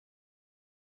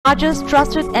Largest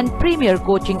trusted and premier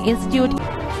coaching institute.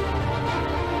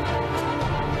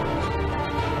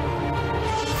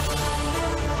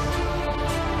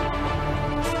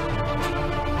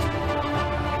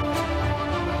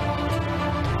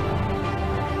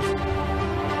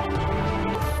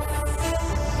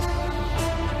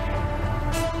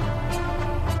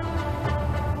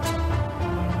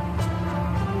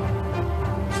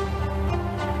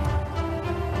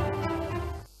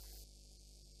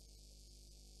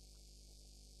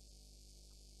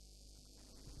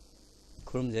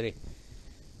 खुरुमजरी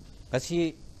गसी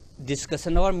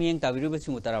discussion और मियंग ताबिरुब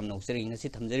सिमुताराम Nausari ngasi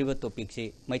thamjariba topic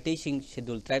si maitai sing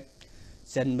schedule tribe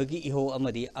janbagi iho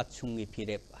amadi atsungi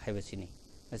phirep haibasini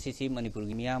ngasi si manipur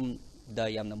gi miyam da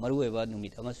yamna marueba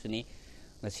numit amasuni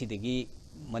ngasi degi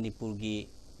manipur gi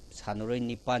sanuroi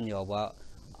nipan yawa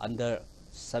under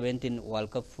 17 world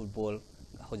cup football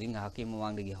hojing haki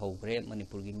mamang degi hogre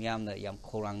manipur gi miyam na yam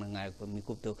khorang na ngai ko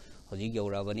mikup to hojing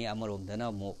yaurabani amarom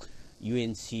dana mo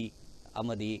UNC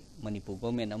amadi manipur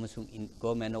government amasung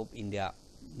government of India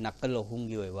nakal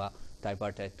hungi oiwa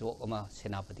tripartite to ama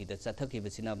senapati da chathaki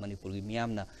besina manipur gi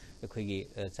miyamna akhoi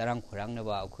charang khorang na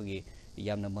ba akhoi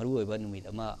yamna maru oiba numit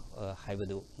ama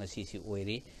haibadu ngasi si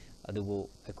oiri adubu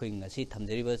akhoi ngasi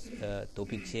thamjari ba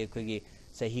topic se akhoi gi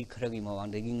sahi kharagi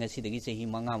mawang dagi ngasi dagi sahi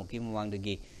manga muki mawang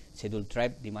dagi schedule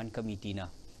tribe demand committee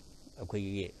na akhoi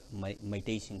gi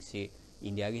maitai sing se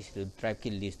India gi schedule tribe ki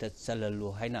list ta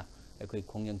chalalu haina akhoi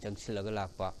khongyang changsilaga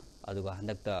lakpa aduga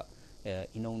handakta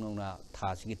inongnongna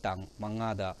thasigi tang manga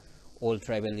da all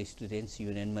tribal students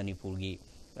union manipur gi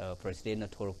president na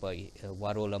thorpa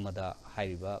warol amada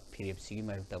haiba phirep sigi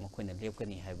marukta makoina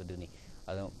lepkani haibaduni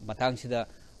ado matang sida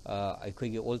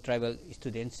akhoi gi all tribal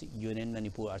students union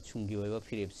manipur archungi oiba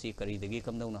phirep si kari dagi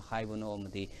kamdongna haibono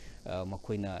amadi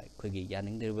makoina akhoi gi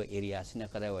yaning derba area sina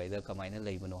kada waida kamaina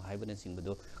leibano haibana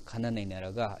singbudo khana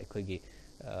nainaraga akhoi gi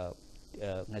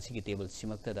ngasi table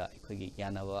simakta da akhoi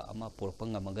yanaba ama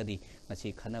porpang amagadi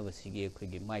ngasi khanaba sigi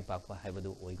akhoi mai pakpa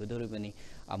haibadu oigodoribani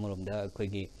amoromda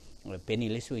akhoi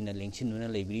penniless oina lengchinuna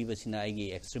leibiribasina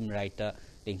aigi extreme right ta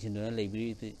lengchinuna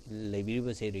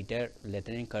leibiribase retired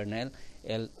lieutenant colonel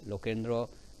L Lokendro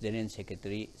general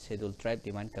secretary schedule tribe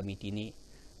demand committee ni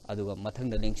aduga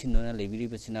mathangda lengchinuna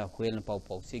leibiribasina huel pau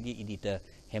pau sigi editor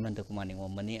Hemanta Kumar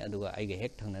Ningomani aduga aigi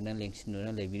hek thangnana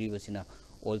lengchinuna leibiribasina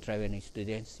all tribal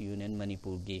students union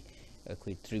manipur gi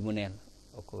akhoi tribunal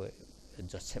akhoi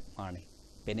Joseph Marni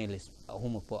panelist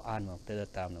ahumupo anma tada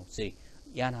tamno sei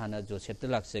yan hana Joseph ta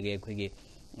laksage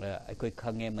akhoi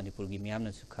khange manipur gi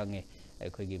miyamna su khange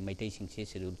akhoi gi maitai singse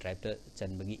schedule tribe ta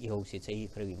chanbagi ihou se chahi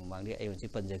khragi mamangde ayonsi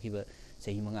panjakiba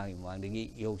chahi manga gi mamangde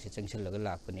gi ihou se changsillaga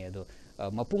lakpane ado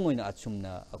mapung oina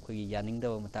achumna akhoi gi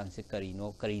yaningda matang se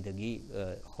karino karidagi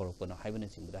horokona haibana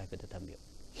singbuda haibata thambiyo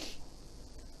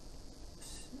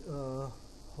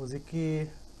hojiki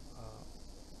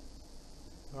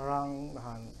ngarang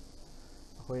nahan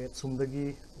hoi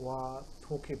sumdagi wa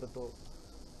thoki bato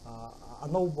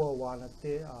anauba wa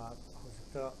nate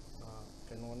hojika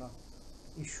kenona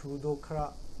issue do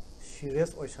khara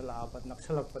serious oisala ba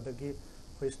naksalak padagi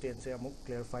hoi stand se amuk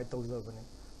clarify tawjabani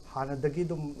hana dagi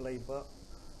dum laiba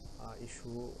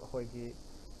issue hoigi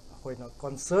hoina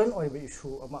concern oiba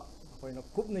issue ama hoina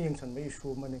kupna yengsan ba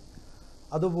issue mani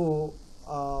adubu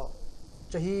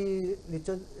chahi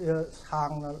licha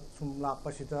sang sum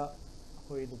lakpasida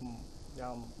hoi dum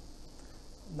yam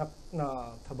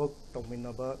nakna thabak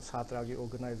tawminaba satragi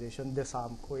organization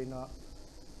desam koina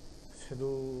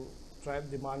schedule tribe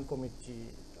demand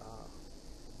committee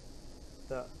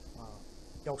da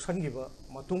yauksangiba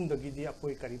matungdagi di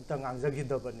apoi karimta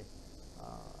ngangjagidabani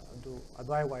adu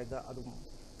adwai waida adum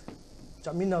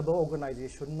chaminaba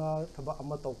organization na thaba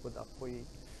ama tawpada apoi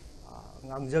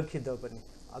ngangjagidabani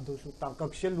adusu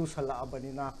tangkakselu sala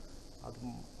abanina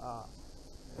adum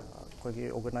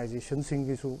kogi organization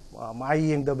singi su mai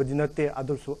yengdabadi nate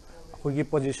adusu kogi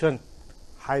position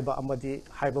haiba amadi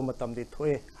haiba matamdi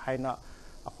thoe haina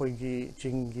akogi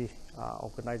jingi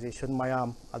organization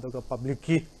mayam aduga public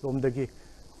ki lomdagi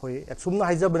hoi atsumna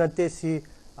haijabanate si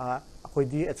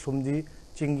akoidi atsumdi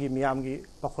jingi miyamgi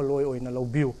pakholoi oina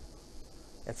lobiu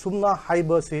atsumna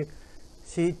haiba si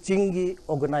jingi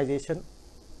organization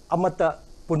amata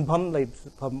punbam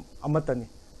laibam amatani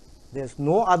there's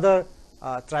no other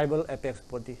tribal apex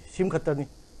body sim khatani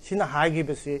sina haigi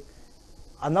bese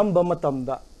anamba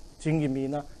matamda jingi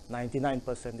mina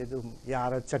 99% edum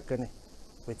yara chakani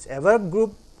whichever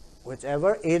group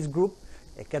whichever age group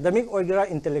academic oigera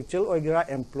intellectual oigera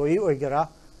employee oigera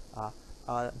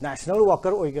national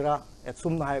worker oigera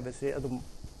etsum na haibese adum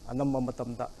anamba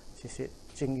matamda sisi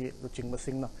chingi luching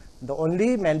masingna the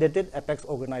only mandated apex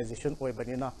organization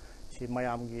oibanina ꯁꯤ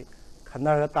ꯃꯌꯥꯝꯒꯤ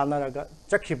ꯈꯟꯅꯔꯒ ꯇꯥꯟꯅꯔꯒ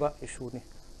ꯆꯠꯈꯤꯕ ꯏꯁꯨꯅꯤ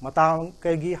ꯃꯇꯥꯡ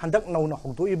ꯀꯩꯒꯤ ꯍꯟꯗꯛ ꯅꯧꯅ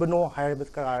ꯍꯧꯗꯣꯛꯏꯕꯅꯣ ꯍꯥꯏꯕ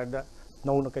ꯀꯔꯥꯔꯗ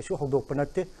ꯅꯧꯅ ꯀꯩꯁꯨ ꯍꯧꯗꯣꯛꯄ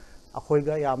ꯅꯠꯇꯦ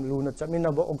ꯑꯩꯈꯣꯏꯒ ꯌꯥꯝ ꯂꯨꯅ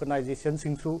ꯆꯠꯃꯤꯟꯅꯕ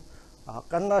ꯑꯣꯔꯒꯅꯥꯏꯖꯦꯁꯟꯁꯤꯡꯁꯨ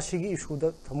ꯀꯟꯅ ꯁꯤꯒꯤ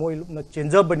ꯏꯁꯨꯗ ꯊꯃꯣꯏ ꯂꯨꯞꯅ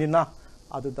ꯆꯦꯟꯖꯕꯅꯤꯅ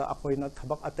ꯑꯗꯨꯗ ꯑꯩꯈꯣꯏꯅ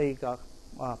ꯊꯕꯛ ꯑꯇꯩꯒ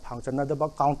ꯐꯥꯡꯖꯟꯅꯗꯕ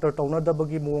ꯀꯥꯎꯟꯇꯔ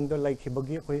ꯇꯧꯅꯗꯕꯒꯤ ꯃꯑꯣꯡꯗ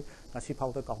ꯂꯩꯈꯤꯕꯒꯤ ꯑꯩꯈꯣꯏ ꯉꯁꯤ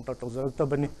ꯐꯥꯎꯗ ꯀꯥꯎꯟꯇꯔ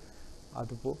ꯇꯧꯖꯔꯛꯇꯕꯅꯤ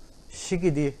ꯑꯗꯨꯕꯨ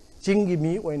ꯁꯤꯒꯤꯗꯤ ꯆꯤꯡꯒꯤ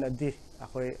ꯃꯤ ꯑꯣꯏꯅꯗꯤ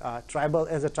ꯑꯩꯈꯣꯏ ꯇ꯭ꯔꯥꯏꯕꯦꯜ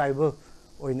ꯑꯦꯖ ꯑ ꯇ꯭ꯔꯥꯏꯕꯦꯜ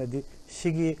ꯑꯣꯏꯅꯗꯤ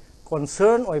ꯁꯤꯒꯤ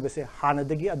ꯀꯣꯟꯁꯔꯟ ꯑꯣꯏꯕꯁꯦ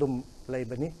ꯍꯥꯟꯅꯗꯒꯤ ꯑꯗꯨꯝ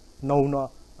ꯂꯩꯕꯅꯤ ꯅꯧꯅ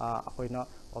ꯑꯩꯈꯣꯏꯅ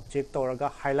ꯑꯣꯕꯖꯦꯛ ꯇꯧꯔꯒ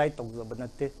하이라이트 ꯇꯧꯖꯕ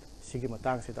ꯅꯠꯇꯦ ꯁꯤꯒꯤ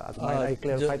ꯃꯇꯥꯡꯁꯤꯗ ꯑꯗꯨꯃꯥꯏꯅ ꯑꯩ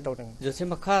ꯀ꯭ꯂꯦꯔꯤꯐꯥꯏ ꯇꯧꯅꯤꯡꯉꯤ ꯖꯣꯁꯦ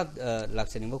ꯃꯈꯥ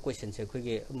ꯂꯥꯛꯆꯅꯤꯡꯕ ꯀ꯭ꯋꯦꯁꯟꯁꯦ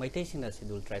ꯑꯩꯈꯣꯏꯒꯤ ꯃꯩꯇꯩꯁꯤꯡꯅ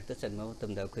ꯁꯦꯗꯨꯜ ꯇ꯭ꯔꯥꯏꯕꯇ ꯆꯟꯕ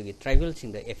ꯃꯇꯝꯗ ꯑꯩꯈꯣꯏꯒꯤ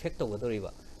ꯇ꯭ꯔꯥꯏꯕꯦꯜꯁꯤꯡꯗ ꯑꯦꯐꯦꯛ ꯇꯧꯒꯗꯧꯔꯤꯕ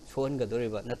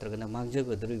ꯁꯣꯛꯍꯟꯒꯗꯧꯔꯤꯕ ꯅꯠꯇ꯭ꯔꯒꯅ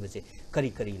ꯃꯥꯡꯖꯒꯗꯧꯔꯤꯕꯁꯦ ꯀꯔꯤ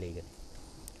ꯀꯔꯤ ꯂꯩꯒꯅꯤ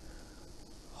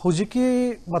ꯍꯧꯖꯤꯛꯀꯤ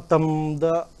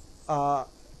ꯃꯇꯝꯗ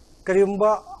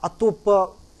ꯀꯔꯤꯒꯨꯝꯕ ꯑꯇꯣꯞꯄ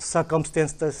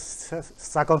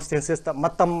ꯁꯔꯀꯝꯁꯇꯦꯟꯁꯦꯁꯇ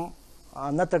ꯃꯇꯝ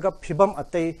ꯅꯠꯇ꯭ꯔꯒ ꯐꯤꯕꯝ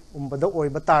ꯑꯇꯩ ꯎꯝꯕꯗ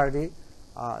ꯑꯣꯏꯕ ꯇꯥꯔꯗꯤ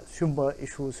ꯁꯤꯒꯨꯝꯕ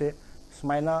ꯏꯁꯨꯁꯦ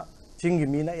ꯁꯨꯃꯥꯏꯅ ꯆꯤꯡꯒꯤ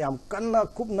ꯃꯤꯅ ꯌꯥꯝ ꯀꯟꯅ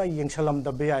ꯀꯨꯞꯅ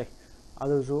ꯌꯦꯡꯁꯜꯂꯝꯗꯕ ꯌꯥꯏ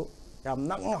ꯑꯗꯨꯁꯨ ꯌꯥꯝ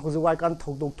ꯅꯛꯅ ꯍꯧꯖꯤꯛ ꯋꯥꯏꯀꯥꯟ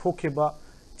ꯊꯧꯗꯣꯛ ꯊꯣꯛꯈꯤꯕ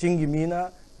ꯆꯤꯡꯒꯤ ꯃꯤꯅ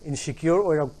ꯏꯟꯁꯤꯀ꯭ꯌꯣꯔ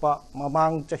ꯑꯣꯏꯔꯛꯄ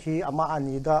ꯃꯃꯥꯡ ꯆꯍꯤ ꯑꯃ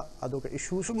ꯑꯅꯤꯗ ꯑꯗꯨꯒ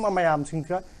ꯏꯁꯨ ꯁꯨꯝꯕ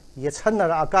ꯃꯌꯥꯝꯁꯤꯡꯒ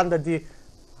ꯌꯦꯠꯁꯟꯅꯔꯛꯑꯀꯥꯟꯗꯗꯤ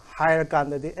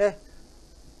ꯍꯥꯏꯔꯀꯥꯟꯗꯗꯤ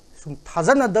ꯁꯨꯝ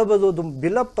ꯊꯥꯖꯅꯗꯕꯗꯣ ꯑꯗꯨꯝ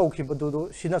ꯕꯤꯜ ꯑꯞ ꯇꯧꯈꯤꯕꯗꯨ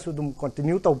ꯁꯤꯅꯁꯨ ꯑꯗꯨꯝ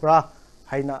ꯀꯟꯇꯤꯅ꯭ꯌꯨ ꯇꯧꯕ꯭ꯔꯥ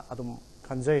ꯍꯥꯏꯅ ꯑꯗꯨꯝ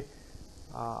ꯈꯟꯖꯩ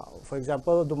ꯐꯣꯔ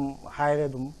ꯑꯦꯛꯖꯥꯝꯄꯜ ꯑꯗꯨꯝ ꯍꯥꯏꯔꯦ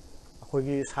ꯑꯗꯨꯝ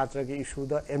ꯑꯩꯈꯣꯏꯒꯤ ꯁꯥꯇ꯭ꯔꯒꯤ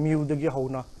ꯏꯁꯨꯗ MUꯗꯒꯤ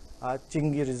ꯍꯧꯅ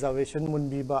ꯆꯤꯡꯒꯤ ꯔꯤꯖꯔቬꯁꯟ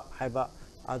ꯃꯨꯟꯕꯤꯕ ꯍꯥꯏꯕ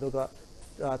ꯑꯗꯨꯒ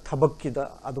ꯊꯕꯛꯀꯤꯗ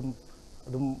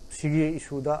ꯑꯗꯨꯝ ꯁꯤꯒꯤ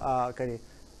ꯏꯁꯨꯗ ꯀꯔꯤ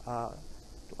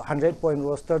 100 point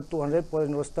roster 200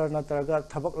 point roster ꯅꯠꯇ꯭ꯔꯒ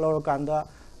ꯊꯕꯛ ꯂꯧꯔꯀꯥꯟꯗ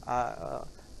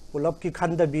ꯄꯨꯂꯞꯀꯤ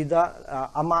ꯈꯟꯗꯕꯤꯗ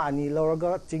ꯑꯃ ꯑꯅꯤ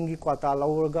ꯂꯧꯔꯒ ꯆꯤꯡꯒꯤ ꯀ꯭ꯋꯥꯇꯥ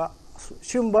ꯂꯧꯔꯒ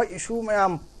ꯁꯤꯒꯨꯝꯕ ꯏꯁꯨ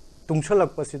ꯃꯌꯥꯝ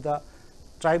ꯇꯨꯡꯁꯜꯂꯛꯄꯁꯤꯗ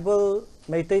ꯇ꯭ꯔꯥꯏꯕꯦꯜ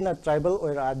ꯃꯩꯇꯩꯅ ꯇ꯭ꯔꯥꯏꯕꯦꯜ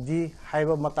ꯑꯣꯏꯔꯛꯑꯗꯤ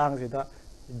ꯍꯥꯏꯕ ꯃꯇꯥꯡꯁꯤꯗ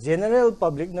ꯖꯦꯅꯔꯦꯜ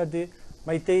ꯄꯕ꯭ꯂꯤꯛꯅꯗꯤ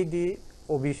ꯃꯩꯇꯩꯗꯤ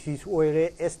OBCꯁꯨ ꯑꯣꯏꯔꯦ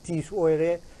STꯁꯨ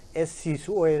ꯑꯣꯏꯔꯦ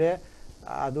SCꯁꯨ ꯑꯣꯏꯔꯦ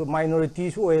ꯑꯗꯨ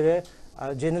ꯃꯥꯏꯅꯣꯔꯤꯇꯤꯁꯨ ꯑꯣꯏꯔꯦ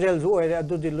ꯖꯦꯅꯔꯦꯜꯁꯨ ꯑꯣꯏꯔꯦ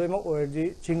ꯑꯗꯨꯗꯤ ꯂꯣꯏꯅꯃꯛ ꯑꯣꯏꯔꯗꯤ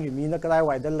ꯆꯤꯡꯒꯤ ꯃꯤꯅ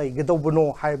ꯀꯗꯥꯏꯋꯥꯏꯗ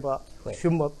ꯂꯩꯒꯗꯧꯕꯅꯣ ꯍꯥꯏꯕ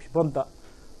ꯁꯤꯒꯨꯝꯕ ꯐꯤꯕꯝꯗ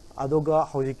ꯑꯗꯨꯒ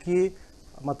ꯍꯧꯖꯤꯛꯀꯤ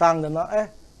ꯃꯇꯥꯡꯗꯅ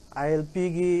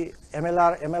ILPꯒꯤ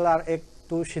MLR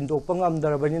Actꯇꯨ ꯁꯤꯟꯗꯣꯛꯄ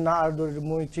ꯉꯝꯗ꯭ꯔꯕꯅꯤꯅ ꯑꯗꯨꯗꯤ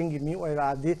ꯃꯣꯏ ꯆꯤꯡꯒꯤ ꯃꯤ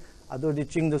ꯑꯣꯏꯔꯛꯑꯗꯤ ꯑꯗꯨꯗꯤ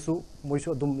ꯆꯤꯡꯗꯁꯨ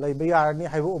ꯃꯣꯏꯁꯨ ꯑꯗꯨꯝ ꯂꯩꯕ ꯌꯥꯔꯅꯤ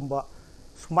ꯍꯥꯏꯕꯒꯨꯝꯕ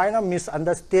ꯁꯨꯃꯥꯏꯅ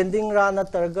ꯃꯤꯁꯑꯟꯗꯔꯁꯇꯦꯟꯗꯤꯡꯔꯥ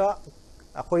ꯅꯠꯇ꯭ꯔꯒ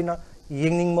ꯑꯩꯈꯣꯏꯅ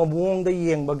ꯌꯦꯡꯅꯤꯡꯕ ꯃꯑꯣꯡꯗ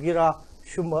ꯌꯦꯡꯕꯒꯤꯔꯥ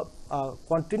ꯁꯤꯒꯨꯝꯕ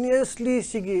ꯀꯣꯟꯇꯤꯅ꯭ꯌꯨꯁꯂꯤ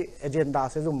ꯁꯤꯒꯤ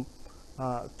ꯑꯦꯖꯦꯟꯗꯥꯁꯦ ꯑꯗꯨꯝ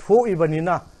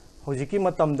ꯊꯣꯛꯏꯕꯅꯤꯅ ꯍꯧꯖꯤꯛꯀꯤ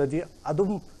ꯃꯇꯝꯗꯗꯤ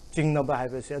ꯑꯗꯨꯝ ꯆꯤꯡꯅꯕ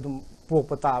ꯍꯥꯏꯕꯁꯦ ꯑꯗꯨꯝ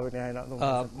ꯄꯣꯛꯄ ꯇꯥꯕꯅꯤ ꯍꯥꯏꯅ ꯑꯗꯨꯝ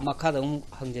ꯃꯈꯥꯗ ꯑꯃꯨꯛ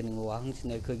ꯍꯪꯖꯅꯤꯡꯕ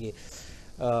ꯋꯥꯍꯪꯁꯤꯅ ꯑꯩꯈꯣꯏꯒꯤ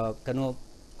ꯀꯩꯅꯣ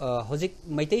ꯍꯧꯖꯤꯛ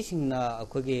ꯃꯩꯇꯩꯁꯤꯡꯅ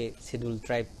ꯑꯩꯈꯣꯏꯒꯤ ꯁꯦꯗꯨꯜ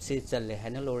ꯇ꯭ꯔꯥꯏꯕꯁꯤ ꯆꯜꯂꯦ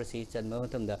ꯍꯥꯏꯅ ꯂꯧꯔꯁꯤ ꯆꯟꯕ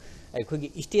ꯃꯇꯝꯗ ꯑꯩꯈꯣꯏꯒꯤ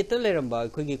ꯏꯁꯇꯦꯠꯇ ꯂꯩꯔꯝꯕ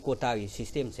ꯑꯩꯈꯣꯏꯒꯤ ꯀꯣꯇꯥꯒꯤ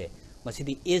ꯁꯤꯁꯇꯦꯝꯁꯦ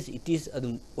ꯃꯁꯤꯗꯤ ꯑꯦꯖ ꯏꯠ ꯏꯁ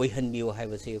ꯑꯗꯨꯝ ꯑꯣꯏꯍꯟꯕꯤꯌꯨ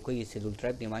ꯍꯥꯏꯕꯁꯤ ꯑꯩꯈꯣꯏꯒꯤ ꯁꯦꯗꯨꯜ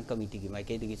ꯇ꯭ꯔꯥꯏꯕ ꯗꯤꯃꯥꯟ ꯀꯃꯤꯇꯤꯒꯤ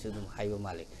ꯃꯥꯏꯀꯩꯗꯒꯤꯁꯨ ꯑꯗꯨꯝ ꯍꯥꯏꯕ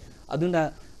ꯃꯥꯜꯂꯤ ꯑꯗꯨꯅ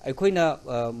ꯑꯩꯈꯣꯏꯅ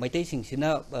ꯃꯩꯇꯩꯁꯤꯡꯁꯤꯅ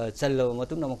ꯆꯜꯂꯕ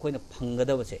ꯃꯇꯨꯡꯗ ꯃꯈꯣꯏꯅ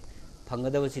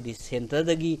ꯐꯪꯒꯗꯕꯁꯤꯗꯤ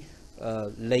ꯁꯦꯟꯇꯔꯗꯒꯤ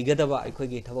ꯂꯩꯒꯗꯕ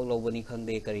ꯑꯩꯈꯣꯏꯒꯤ ꯊꯕꯛ ꯂꯧꯕꯅꯤ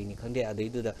ꯈꯪꯗꯦ ꯀꯔꯤꯅꯤ ꯈꯪꯗꯦ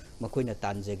ꯑꯗꯩꯗꯨꯗ ꯃꯈꯣꯏꯅ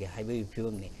ꯇꯥꯟꯖꯒꯦ ꯍꯥꯏꯕꯒꯤ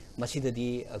ꯐꯤꯕꯝꯅꯤ ꯃꯁꯤꯗꯗꯤ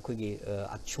ꯑꯩꯈꯣꯏꯒꯤ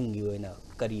ꯑꯆꯨꯡꯒꯤ ꯑꯣꯏꯅ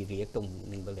ꯀꯔꯤ ꯔꯤꯌꯦꯛ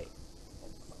ꯇꯧꯅꯤꯡꯕ ꯂꯩ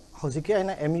ꯍꯧꯖꯤꯛꯀꯤ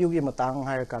ꯑꯩꯅ MUꯒꯤ ꯃꯇꯥꯡ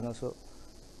ꯍꯥꯏꯔꯀꯥꯟꯗꯁꯨ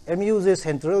MUꯁꯦ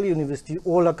ꯁꯦꯟꯇ꯭ꯔꯦꯜ ꯌꯨꯅꯤꯚꯔꯁꯤꯇꯤ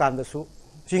ꯑꯣꯜꯂꯀꯥꯟꯗꯁꯨ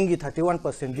ꯆꯤꯡꯒꯤ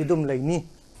 31%ꯗꯤ ꯑꯗꯨꯝ ꯂꯩꯅꯤ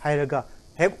ꯍꯥꯏꯔꯒ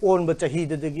ꯍꯦꯛ ꯑꯣꯟꯕ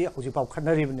ꯆꯍꯤꯗꯒꯤ ꯍꯧꯖꯤꯛꯐꯥꯎ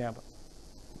ꯈꯠꯅꯔꯤꯕꯅꯦꯕ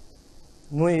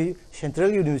ꯅꯣꯏ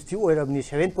ꯁꯦꯟꯇ꯭ꯔꯦꯜ ꯌꯨꯅꯤꯚꯔꯁꯤꯇꯤ ꯑꯣꯏꯔꯕꯅꯤ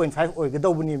 7.5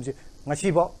 ꯑꯣꯏꯒꯗꯧꯕꯅꯤ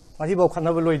ꯉꯁꯤꯐꯥꯎ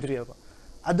ꯈꯠꯅꯕ ꯂꯣꯏꯗ꯭ꯔꯤꯑꯕ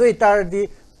ꯑꯗꯨ ꯑꯣꯏꯇꯥꯔꯗꯤ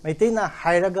ꯃꯩꯇꯩꯅ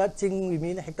ꯍꯥꯏꯔꯒ ꯆꯤꯡꯒꯤ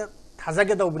ꯃꯤꯅ ꯍꯦꯛꯇ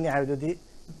ꯊꯥꯖꯒꯗꯧꯕꯅꯤ ꯍꯥꯏꯕꯗꯨꯗꯤ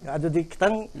ꯑꯗꯨꯗꯤ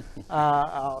ꯈꯤꯇꯪ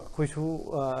ꯑꯩꯈꯣꯏꯁꯨ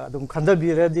ꯑꯗꯨꯝ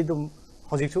ꯈꯟꯊꯕꯤꯔꯗꯤ ꯑꯗꯨꯝ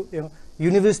ꯍꯧꯖꯤꯛꯁꯨ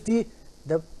university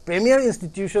the premier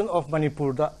institution of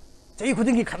ꯃꯅꯤꯄꯨꯔꯗ ꯆꯍꯤ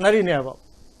ꯈꯨꯗꯤꯡꯒꯤ ꯈꯠꯅꯔꯤꯅꯦꯕ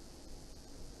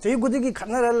ꯆꯍꯤ ꯈꯨꯗꯤꯡꯒꯤ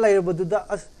ꯈꯠꯅꯔ ꯂꯩꯔꯕꯗꯨꯗ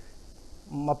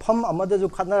ꯃꯐꯝ ꯑꯃꯗꯁꯨ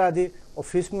ꯈꯠꯅꯔꯗꯤ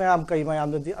ꯑꯣꯐꯤꯁ ꯃꯌꯥꯝ ꯀꯩ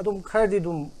ꯃꯌꯥꯝꯗꯗꯤ ꯑꯗꯨꯝ ꯈꯔꯗꯤ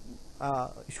ꯑꯗꯨꯝ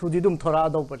ꯏꯁꯨꯗꯤ ꯑꯗꯨꯝ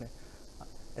ꯊꯣꯔꯛꯑꯗꯧꯕꯅꯦ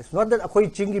ꯏꯠꯁ ꯅꯣꯠ ꯗꯦꯠ ꯑꯩꯈꯣꯏ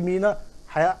ꯆꯤꯡꯒꯤ ꯃꯤꯅ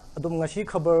ꯑꯗꯨꯝ ꯉꯁꯤ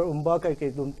ꯈꯕꯔꯒꯨꯝꯕ ꯀꯩꯀꯩ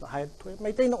ꯑꯗꯨꯝ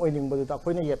ꯃꯩꯇꯩꯅ ꯑꯣꯏꯅꯤꯡꯕꯗꯨꯗ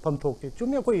ꯑꯩꯈꯣꯏꯅ ꯌꯦꯠꯐꯝ ꯊꯣꯛꯇꯦ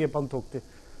ꯆꯨꯝꯃꯤ ꯑꯩꯈꯣই ꯌꯦꯠꯐꯝ ꯊꯣꯛꯇꯦ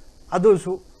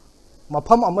ꯑꯗꯨꯁꯨ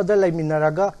ꯃꯐꯝ ꯑꯃꯗ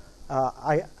ꯂꯩꯃꯤꯟꯅꯔꯒ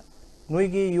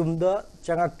ꯅꯣꯏꯒꯤ ꯌꯨꯝꯗ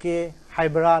ꯆꯪꯉꯛꯀꯦ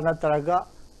ꯍꯥꯏꯕ꯭ꯔꯥ ꯅꯠꯇ꯭ꯔꯒ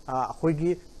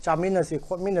ꯑꯩꯈꯣꯏꯒꯤ ꯆꯥꯃꯤꯟꯅꯁꯦ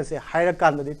ꯈꯣꯠꯃꯤꯟꯅꯁꯦ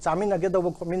ꯍꯥꯏꯔꯀꯥꯟꯗꯗꯤ ꯆꯥꯃꯤꯟꯅꯒꯗꯧꯕ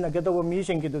ꯈꯣꯠꯃꯤꯟꯅꯒꯗꯧꯕ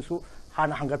ꯃꯤꯁꯤꯡꯒꯤꯗꯨꯁꯨ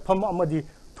ꯍꯥꯟꯅ ꯍꯪꯒꯠꯐꯝ ꯑꯃꯗꯤ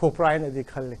ꯊꯣꯛꯄ꯭ꯔꯥ ꯍꯥꯏꯅꯗꯤ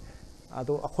ꯈꯜꯂꯤ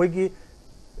ꯑꯗꯣ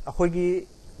ꯑꯩꯈꯣꯏꯒꯤ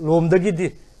ꯂꯣꯝꯗꯒꯤꯗꯤ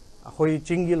ꯑꯩꯈꯣꯏ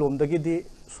ꯆꯤꯡꯒꯤ ꯂꯣꯝꯗꯒꯤꯗꯤ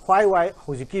ꯁ꯭ꯋꯥꯏ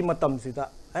ꯍꯧꯖꯤꯛꯀꯤ ꯃꯇꯝꯁꯤꯗ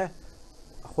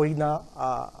ꯑꯩꯈꯣꯏꯅ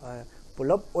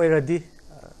ꯄꯨꯂꯞ ꯑꯣꯏꯔꯗꯤ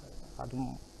ꯑꯗꯨꯝ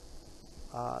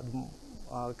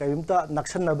ꯀꯔꯤꯝꯇ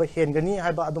ꯅꯛꯁꯟꯅꯕ ꯍꯦꯟꯒꯅꯤ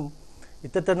ꯍꯥꯏꯕ ꯑꯗꯨꯝ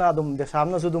ꯏꯇꯠꯇꯅ ꯑꯗꯨꯝ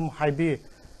ꯗꯦꯁꯥꯝꯅꯁꯨ ꯑꯗꯨꯝ ꯍꯥꯏꯕꯤ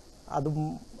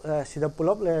ꯑꯗꯨꯝ ꯁꯤꯗ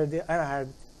ꯄꯨꯂꯞ ꯂꯩꯔꯗꯤ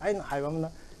ꯑꯩꯅ ꯍꯥꯏꯕ ꯑꯃꯅ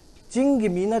ꯆꯤꯡꯒꯤ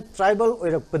ꯃꯤꯅ ꯇ꯭ꯔꯥꯏꯕꯦꯜ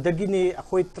ꯑꯣꯏꯔꯛꯄꯗꯒꯤꯅꯤ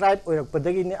ꯑꯩꯈꯣꯏ ꯇ꯭ꯔꯥꯏꯕ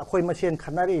ꯑꯣꯏꯔꯛꯄꯗꯒꯤꯅꯤ ꯑꯩꯈꯣꯏ ꯃꯁꯦꯟ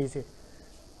ꯈꯠꯅꯔꯛꯏꯁꯦ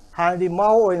हादी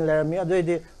माओ ओइन लेरमी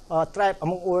अदुदी ट्राइब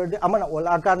अमंग ओरदि अमना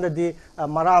ओला कांददि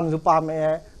मराम जु पामे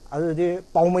अदुदी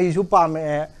पाउमई जु पामे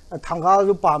थांगाल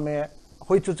जु पामे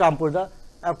होय चुचामपुरदा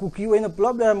कुकी ओइन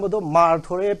पुलब लेरमदो मार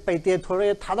थोरे पैते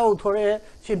थोरे थादौ थोरे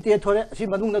सिमते थोरे सि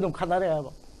मनुंग दम खनारे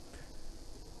हबो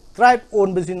tribe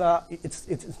own basina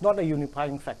it's not a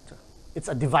unifying factor, it's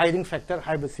a dividing factor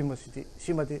haiba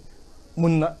simati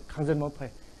munna khangjan ma phai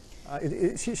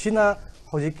sina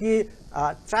hojiki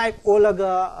tribe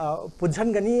olaga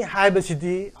punjan gani haiba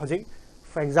sidi hojik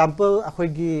for example akhoi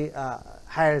gi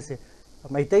hire se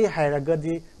maitai hire ga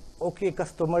di okay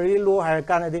customary law hire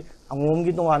kana di angom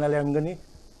gi dongana lem gani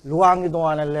luang gi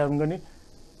dongana lem gani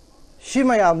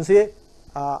simayam se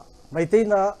maitai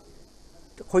na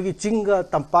खोगी चिंगा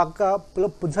तंपाका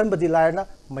पुलब पुंसन बदी लायना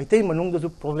मैतै मनुंग दसु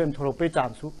problem थोरपे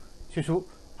चांसु Sissu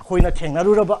अखोइना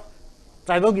थेंगनारुरबा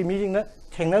tribal गी मीजिंग ना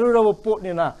थेंगनारुरबा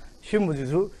पोटनेना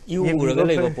सिमुजिसु युगुरगा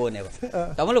लेबा पोनेबा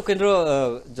तमलो केंद्र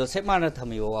Joseph माना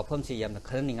थमियो वाफम से यामना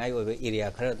खरनिंगाय ओबे एरिया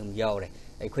खर दुम यावरे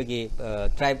अखोगी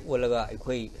ट्राइब ओलगा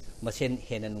अखोई मसेन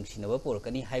हेना नुंसिनबा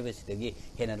पोरकनी हाइबसिदगी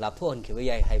हेना लाफोहनखिबा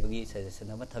याय हाइबगी सजेशन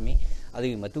अमा थमी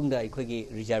अदुगी मतुंगदा अखोगी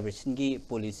रिजर्वेशन की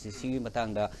policy सिगी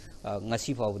मतंगदा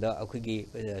ngasi fawda akhigi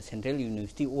central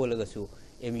university olagasu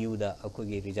MU da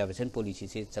akhigi reservation policy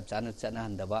se chapchana chana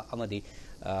handaba amadi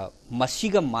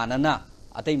masiga manana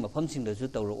atai mafam singda su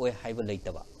tawro oi haiba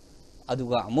leitaba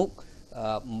aduga amuk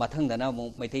mathangdana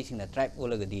amuk maitai singna tribe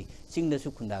olagadi singda su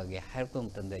khunda ge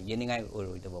hairpam tanda yeningai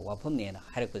oroidaba wafam ne na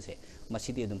hairpase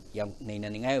masidi dum yam neina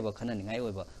ningai ba khana ningai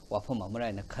oba wafam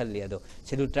amara na khalli ado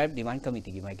schedule tribe demand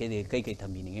committee gi mai kai kai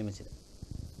thambi ningai masida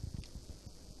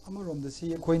अमरोम दसी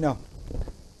कोइना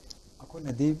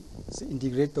अकोना दी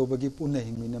integrate तौबगी Pune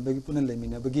हिंगमिनबगी Pune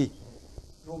लेमिनबगी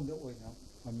Rome the ओइना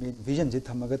main vision J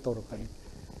थमगा तौरकनी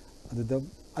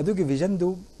अदुगी vision दु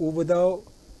उबदा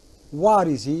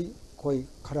वारिसी कोई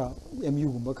खरा MU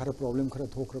गुंबा खरा problem खरा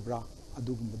थोखरब्रा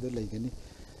अदुगुंबदा लेगनी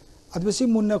अदबसी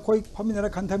मुन्ना कोई फमिनरा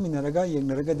खंथमिनरगा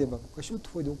येंगनरगा देबा कशु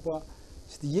थोइदोपा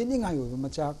city येनिंगाय ओबा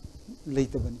मचा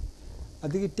लेतबनी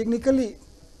अदुगी technically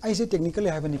ऐसे टेक्निकली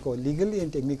हाइबनी को लीगली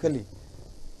एंड टेक्निकली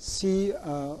सी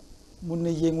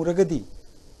मुन्ने येंगुरगदी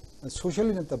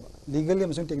सोशली नतब लीगली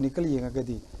अमसंग टेक्निकली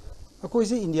येंगगदी अखोइ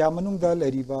से इंडिया मनुंगदा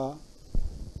लेरिबा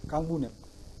कांगबुने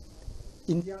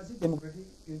इंडिया से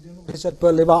डेमोक्रेसी चटप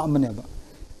लेबा अमनेबा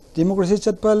डेमोक्रेसी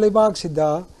चटप लेबा सिदा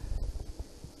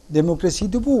डेमोक्रेसी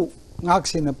दुबु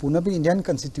ngakse पुनब इंडियन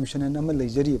कॉन्स्टिट्यूशन अम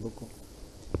लेजरीबको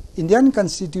इंडियन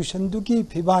कॉन्स्टिट्यूशन दुकी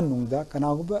फिबान नुंगदा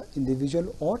कनागुबा इंडिविजुअल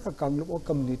और अ कांगलुब और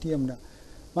कम्युनिटी अमना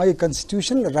मागी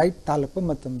constitutional right तालप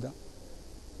मतमदा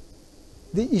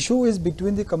the issue is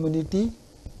between the community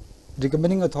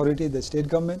recommending authority the state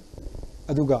government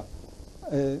अदुगा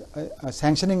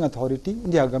sanctioning authority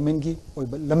India government की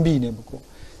ओइबा लंबी ने बको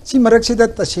सी मरक सिदा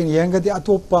तसेन येंगदि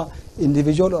अतोपा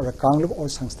इंडिविजुअल और कांगलुब और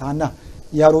संस्थाना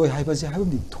यारोय हाइबसे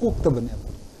हाइबदि थोक्तबने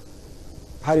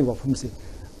हारि वफम से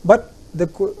but the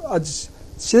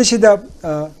sida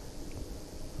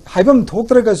haibam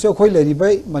thoktraga so khoi leri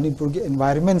bai manipur gi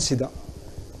environment sida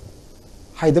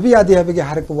haidabi yadi habe gi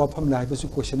harak wafam la haibsu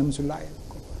question am su lai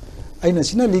aina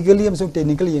sina legally am so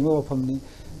technically yengo wafam ni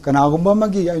kana gumba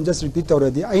magi I just repeat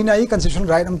already aina I constitutional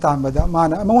right am tambada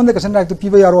mana among the constitutional right to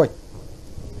piba yaroi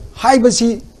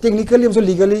haibasi technically am so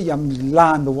legally yam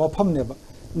land wafam neba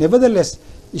nevertheless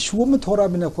issue am thora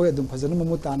bina khoi adum phajana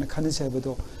mamu ta na khani sai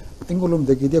bado इंगोलम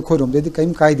दे गिदे खोरम दे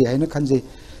कइम कायदे हाइना खनजे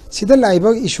सिदा Laiba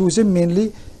issue से mainly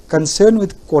concern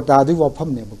with Kota दु वफम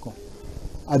ने बको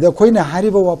अद खोइना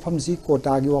हारिबा वफम सी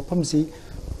कोटा गी वफम सी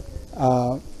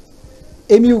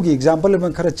MU गी example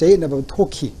में खरा चै न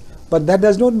थोखी but that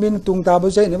does not mean तुंग ताबो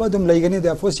चै न बदुम लेगनी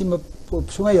दे फो सिम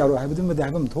सुंगा यारो हाइबदुम दे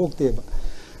हाइबम थोकते बा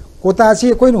कोटा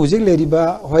सी कोइन हुजिक लेरिबा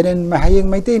होइरन माहायें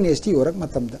मैते ने एसटी ओरक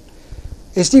मतमदा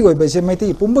एसटी गोय बसे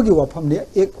मैते पुंबगी वफम ने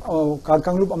एक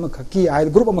कांगलुप अम खकी आइ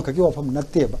ग्रुप अम खकी वफम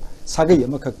नत्तेबा सागै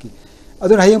अम खकी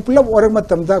अदुन हायें पुलब ओरक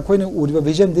मतमदा खोइने उरिबा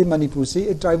विजन दि मणिपुर से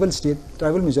a tribal state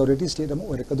tribal majority state अम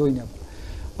ओरक दोइने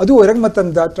अदु ओरक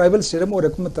मतमदा tribal state um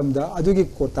ओरक मतमदा अदुगी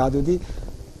Kota दुदि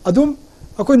अदुम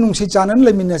अखोइ नुंसी Chanan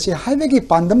लेमिनसे हाइवेगी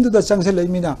पांदम दुदा चंगसे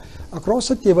lamina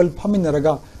across the table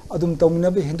फमिनरगा अदुम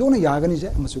तौमिनबे हेंदोना यागनि जे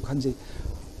अमसु खनजे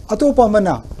अतोपा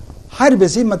मना हर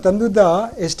बेसी मतंदुदा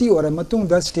एसटी और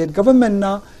मतुंगदा स्टेट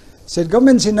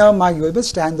गवर्नमेंट सिना मागी ओइबा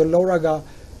स्टैंड लौरागा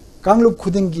कांगलुप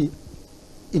खुदिंगी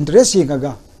इंटरेस्ट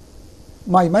येगागा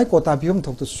माई कोटा पियम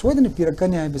थोक्तो सोयदन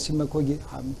पिरकने है बेसी मखोगी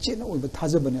हम चेन ओइबा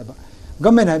थाजबनेबा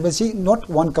गवर्नमेंट है बेसी नॉट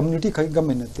वन कम्युनिटी खै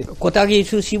गवर्नमेंट नते कोटा की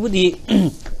इशू सिबुदी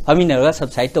हमिनरगा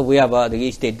सबसाइड तो बुयाबा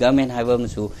दगी स्टेट गवर्नमेंट हाइबा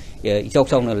मसु इचौक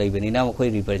चाउना लेबनिना मखोई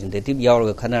रिप्रेजेंटेटिव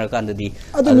यावरगा खनर कांददी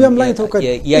अदु यम लाइन थोक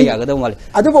या यागदा माले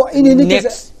अदुबो इनि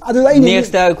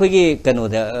नेक्स्ट अखोगी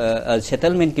कनोदा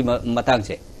सेटलमेंट की मतंग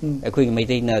से अखोगी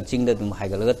मैतेना चिंगदा दुम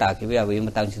हाइगलगा ताखिबे याबे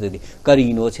Matang सिददी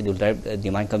करिनो schedule tribe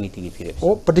demand committee की फिरे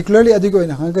ओ पर्टिकुलरली अदिगो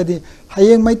इन हंगदी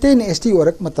हयेंग मैतेन एसटी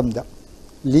ओरक मतमदा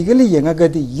लीगली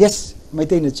यंगगदी यस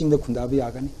मैतेन चिंगदा खुंदाबे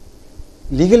यागनी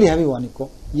लीगली हाबी वानिको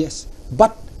यस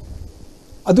बट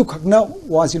अदु खगना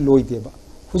वासी लोइदेबा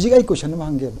हुजिक आई क्वेश्चन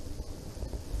मांगे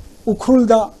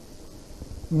उखरुलदा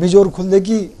मिजोर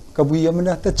खुलदगी कबुई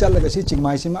अमना त चलगा सि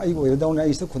चिंगमाइसिम आई ओयदाउना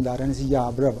इस खुंदारन सि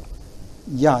याब्रबा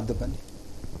यादबनी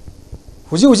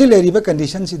हुजि हुजि लेरिबा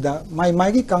कंडीशन सिदा माई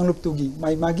मागी कांगलुपतुगी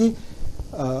माई मागी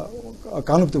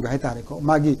कांगलुपतुगा है तारे को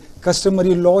मागी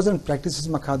कस्टमरी लॉज एंड प्रैक्टिसेस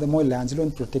मखादा मोय lands loan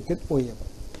protected ओयबा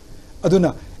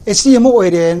अदुना AC M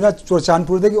ओयरेना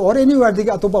चोरचानपुर दगी और एनीवेयर दगी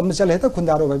अतोप अम चले त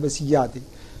खुंदारो भाई बस यादी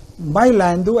माई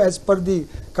लैंड दो एज पर दी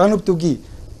कांगलुपतुगी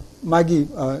मागी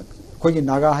कोई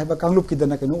नागा है बा कांगलुप की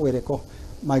दना कनो ओयरे को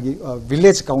मागी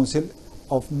village council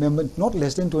of member not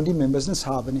less than 20 members na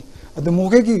sabani adu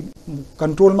moge ki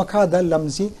control makha da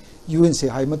lamsi UNC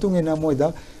hai matung ina moida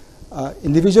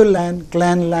individual land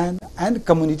clan land and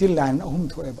community land ahum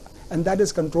thoeba and that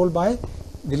is controlled by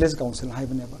village council hai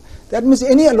baneba that means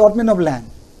any allotment of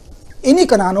land any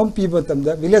kananom people tam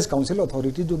da village council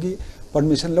authority dugi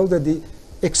permission lo da di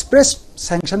express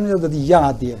sanction lo da di ya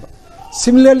deba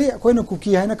similarly akoina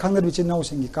kuki haina khangda biche naw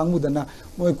singi kangmu dana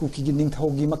moi kuki gi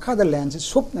ningthaugi makha da land se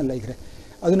sopna laigre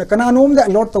aduna kananom da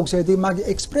allot tawse di magi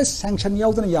express sanction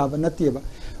yaudana yaba nateba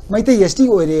maite ST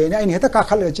oire na ini heta ka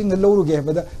khal ching lo ru ge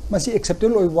bada masi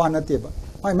acceptable oi wa nateba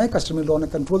my customer law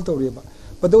na control tawreba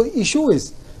but the issue is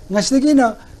ngasigi na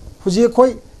huji khoi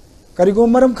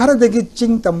karigo maram khara degi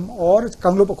ching tam or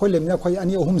kanglop khoi lemna khoi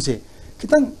ani ohum se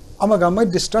kitang amaga mai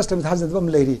distrust lam thazan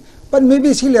bam leiri but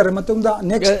maybe si ler matung da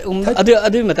next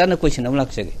adu mata na question am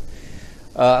laksege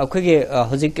अखोगे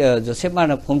हजिक Joseph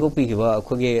माना फोंदोपीगिबा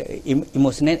अखोगे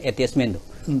emotional attachment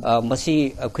मसी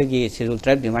अखोगे schedule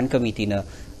tribe demand committee ना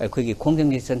अखोगे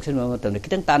खोंगजंग suction मतम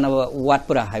कितंग तानाबा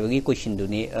वाटपुरा हाइबगी question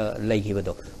दुनी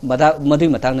लैगिबदो मदुई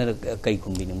मतांग ना कई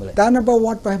खुंबिनु मले तानाबा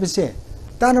वाट पाइबसे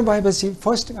तानाबा हाइबसी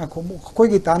first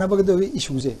अखोगे तानाबा गदो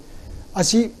issue जे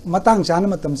असी मतांग चाना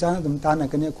मतम चाना दुम ताना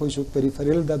कने अखोय सु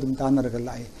पेरिफेरल दा दुम ताना रग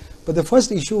लाए but the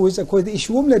first issue is अखोय the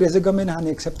issue हम ले रेज गवर्नमेंट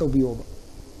हाने एक्सेप्ट तो बियोबा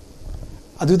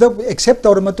अदुदा एक्सेप्ट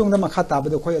तौर मतुंग मखा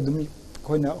ताबद खोय अदुमी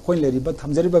खोयना खोय लेरिबा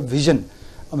थमजरिबा विजन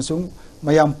अमसुंग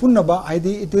मयाम पुन्नबा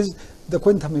आइदि इट इज द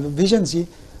खोय थमिबा विजन सी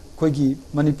खोयगी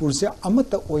मणिपुर से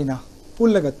अमत ओइना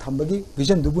पुल्लगा थंबगी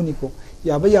विजन दुबुनिको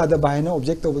याबा यादा बायना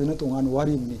ऑब्जेक्ट तौबदना तोंगान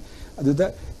वारिमनी अदुदा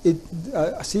इट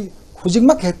असि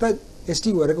खुजिंगमक हेता ST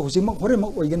वरगा खुजिंगमक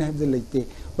होरेमक ओइगन हेबद लेते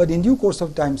but in due course of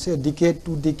time say decade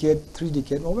 2 decade 3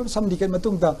 decade or some decade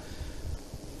matungda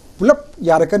pull-up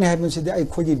यारकने है मुझे दे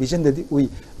अखोगी विजन दे उई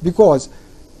because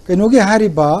कनोगे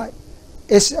हारिबा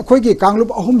एस अखोगी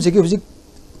कांगलुप अहुम जगे हुजि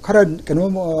खरा कनो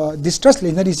डिस्ट्रेस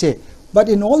लेनरी से but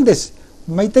in all this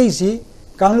Meitei सी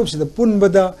कांगलुप से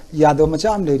पुनबदा यादव मचा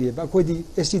am लेरि बा अखोदी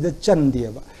ST द चन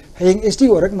दिएबा हेंग ST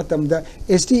ओरक मतम the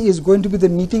ST is going to be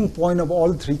the meeting point of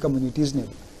all three communities ne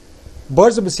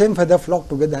birds of the same feather flock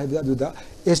together है अदुदा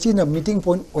ST na meeting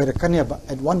point ओरकने बा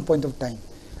at one point of time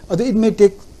अदु it may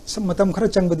take some matam khara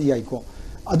changbadi yai ko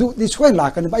adu this way la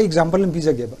kan ba example in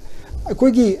pizza geba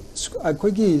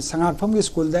akoigi sangak pham gi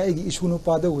school da gi issue no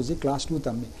pa da hoji class 2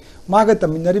 tammi maga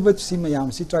taminari ba si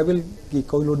mayam si tribal gi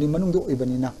koloni manung do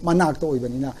oibanina manak to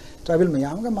oibanina tribal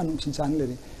mayam ga manung sin chan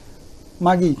le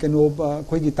magi kano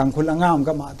akoigi tangkhul angam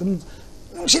ga ma tum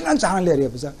sin an chan le re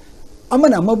ba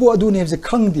amana mabu adu ne je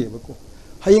khang de ba ko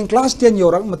hayeng class 10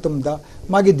 yorak matum da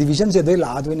magi division se doi la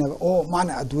adune oh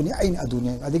mana adune ain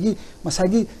adune adigi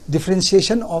masagi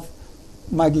differentiation of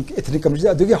magi ethnic community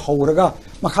adigi hauraga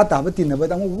makha ta ba tin ba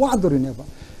dang wa dorine ba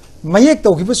mayek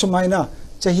to hibu sumaina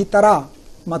chahi tara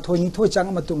mathoi ni thoi chang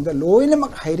matung da loina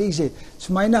mak hairi se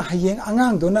sumaina hayeng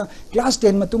angang dona class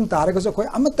 10 matung tara ga so khoi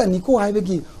amata niko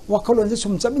haibegi wakholon se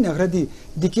sum chamina gradi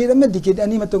decade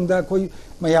ani matung da khoi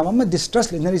mayam ama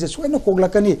distress lenari se soina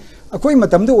koglakani akoi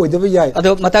matam da oidaba yai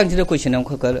ado matang jida question am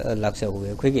khakal laksa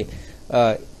hoge khoigi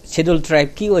schedule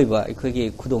tribe ki oiba khoigi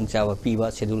khudong chawa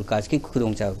piba schedule caste ki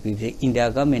khudong chawa pi india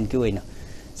government ki oina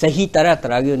sahi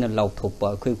tara gi na law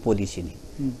thokpa khoi policy ni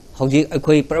हौजी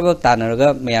अखोई प्रबक तानरगा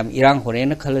मयाम इरांग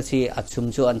होरेन खलसी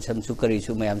अचुमसु अनसमसु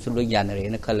करिसु मयामसु लो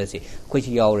यानरेन खलसी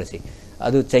खोइसि यावरसि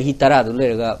अदु चही 10 दु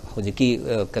लेरगा हौजी की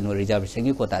कनो reservation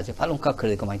की कोटा से फालों का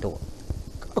खरे कमाइ तो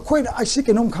अखोई आसी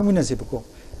केनोम खमिना से बको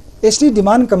ST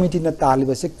डिमांड कमिटी न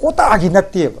तालिबा से कोटा आगि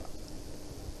नत्तेबा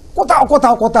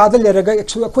कोटा द लेरगा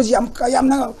एक्चुअली अखोजी याम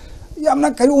ना यामना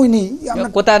करो होइनी यामना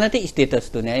कोता नते स्टेटस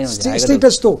तो ने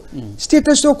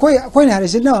स्टेटस तो कोई ने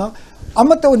हारिसे ना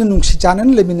अमत ओन नुंसी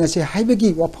चानन लेमिना से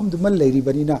हाइबेगी वाफम दुमन लेरी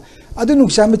बनिना अदु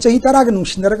नुंसा में चही तरा ग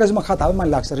नुंसिनरगा मखा ताब मान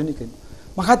लाक्सरनी के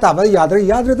मखा ताब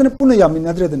याद्रे पुनः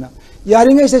यामिनद्रेदना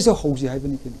यारिंगे से हौजी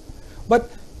हाइबनी के बट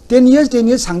 10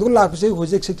 years सांगदो लाखसे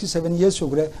होजिक 67 years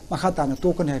सुग्रे मखा ताना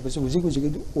टोकन हाइबसे होजिक होजिक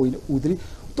उद्री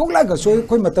तोगलागा सो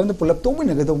कोई मतम पुलप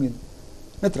तोमिनगा दौनि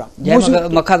नत्रा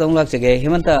मखा दौं लाक्सगे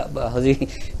हेमंता होजि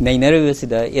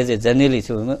नैनरबसिदा एज ए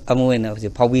जर्नलिस्ट अमुवेना होजि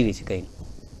फावबिरिसि कै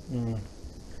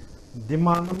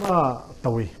डिमांड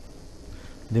तौरी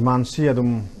डिमांड से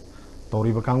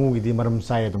तौरीब कांगूगी मरम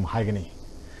चाय हाइगनी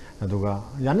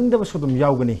यानिंगदबसु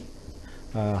यावगनी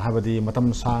हाबदी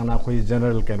मतम सांगना अखोई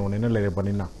जनरल कैनोनेना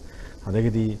लेरेबनिना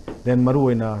अदगदी देन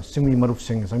मरुओइना सिंगमी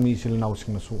मरुपसिंग संगमी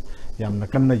सिलनाउसिंगसु यामना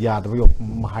कन्ना यादबयो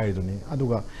हाइदुनी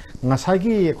अदुगा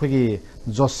ngसागी अखोई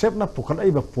जोसेफना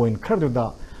पुखलाइबा पॉइंट खरदुदा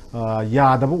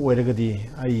यादब ओइरगदी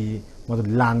आई मदु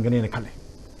लानगने खले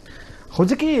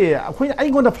होजकी अखोई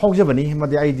आइगोंदा फाउजबनी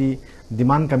मदि आइदी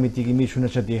डिमांड कमिटी की मिसुना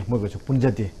चदे मोगसु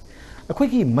पुंजदे अखोई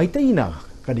की मैतैना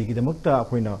कदीगी दमकता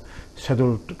अखोइना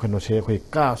शेड्यूल कनो से अखोई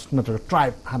कास्ट नत्र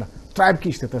ट्राइब हाना ट्राइब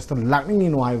की स्टेटस त लागनी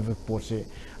नो हाइब पोसे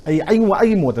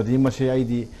आई मोतदी मसे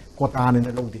आइदी कोताने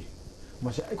न लौदी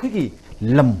मसे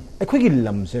अखोई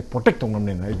लम से प्रोटेक्ट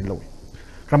तोंगमने न आइदी लौई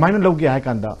क्रमाइना लौगे हाय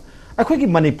कांदा अखोई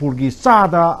मणिपुर की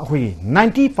चादा अखोई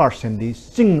 90% दी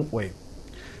सिंग ओय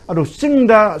अदो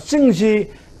सिंगसी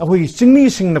अखोई सिंगमी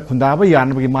सिंगना खुंदाबा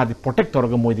यानबगी मादी प्रोटेक्ट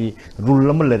तौरगा मोदी रूल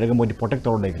अमा लेरगा मोदी प्रोटेक्ट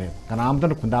तौर लेग्रे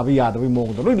कनामतन खुंदाबा यादबगी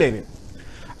मोगदो लोई लेरे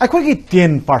अखोई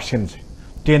 10%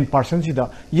 सिदा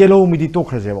येलो मिदी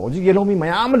तोखरजेबा ओजी येलो मी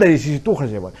मयाम लेरिसि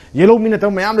तोखरजेबा येलो मी नता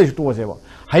मयाम लेरिसि तोखरजेबा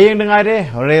हयेंग नगाइरे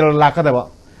रेल लाकदबा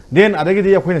देन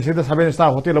अदगदी अखोइना सिदा 7 स्टार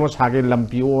होटल अमा सागे लम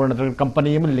पिओ नतर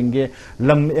कंपनी अमा लिंगे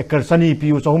लम एकर सनी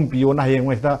पिओ चहुम पिओ ना हयेंग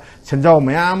मैदा सेंजाव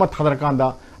मयाम थादर कांदा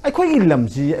अखोई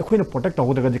लमजी अखोइना प्रोटेक्ट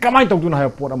तौदगदी कमाय तौदुना हाय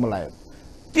पोट अमा लाय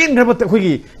तीन घरबत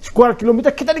अखोई स्क्वायर किलोमीटर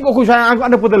खितनी को खुशा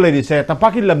अनपद लेरिसे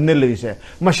तपाकी लमने लेरिसे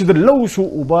मसिद लौसु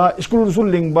उबा स्कूल सु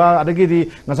लिंगबा अदगदी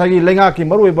ngसागी लेंगा की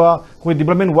मरुइबा कोई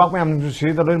डेवलपमेंट वर्क मैम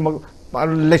से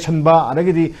लेसनबा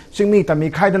अदगदी सिंगमी तमी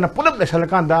खाइदना पुलप लेसल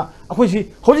कांदा अखोइसी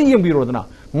होजि यंबिरोदना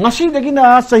ngasiदगिना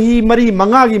सही मरी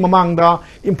मंगागी ममांगदा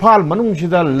इम्फाल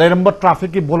मनुंगसिदा लेरंबा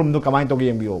ट्रैफिक की वॉल्यूम दो कमाय तौगे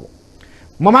यंबियो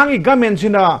ममांगी गवर्नमेंट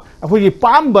सिना अखोई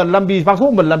पांब लंबी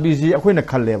पाखोम लंबी जी अखोइना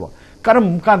खल्लेबा करम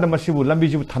कांद मसिबु लंबी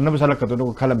जिबु थन्नब सलकदो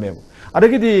खलमेबो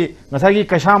अदगिदी ngसागी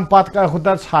कैसाम पात का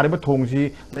खुदा सारिबा थोंगसी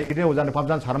लेकिदे ओजान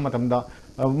पाबजान सारम मतमदा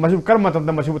मसिबु करम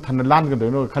मतमदा मसिबु थन्न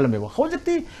लानगदो खलमेबो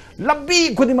होजती लंबी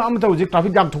खुदिमा अमता होजि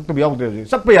ट्रैफिक जाम थोक्तब यावदे होजि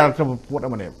सप्पा यारब पोट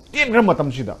अमने तीन घर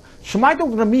मतमसिदा सुमाय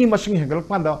तौदना मी मसिंग हेगलक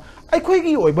पांदा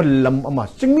अखोईगी ओइबा लम अमा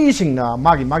चिंगमी सिंगना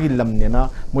मागी लमनेना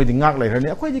मोइदि ngak लेरनि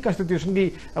अखोईदि कॉन्स्टिट्यूशन की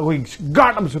अखोई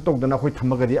गार्ड अमसु तौदना अखोई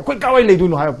थमगदि अखोई कावै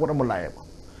लेदुनो हाय पोट अम लायबा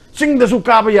सिंगदसु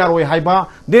काबा यारोय हाइबा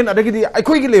देन अदगिदी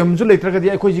अखोईगी लेहमजु लेत्रगदी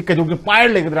अखोईजी कजोगे पायर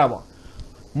लेगद्राबा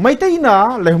मैतैना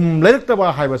लेहम लेरक्तबा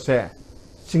हाइबसे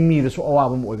सिंगमीदसु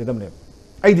अवाबम ओइगदमने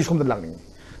आइदि सोमदा लागनि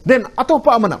देन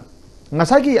अतोपा अमना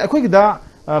ngसागी अखोईगिदा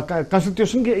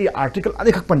कॉन्स्टिट्यूशन के आर्टिकल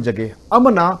अनिखक पंजगे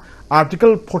अमना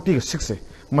आर्टिकल 46 से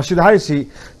मसिदा हाइसी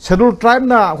शेड्यूल ट्राइब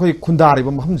ना अखोई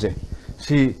खुंदारिबा महमजे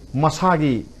सी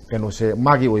मसागी कनो से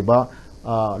मागी ओइबा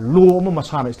लो अमा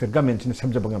मसाना स्टेट गवर्नमेंट ने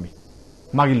समजबंगमी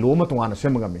मागी लो अमा तोंगाना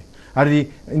सेमगमी अरि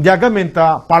इंडिया गवर्नमेंट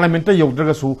पार्लियामेंट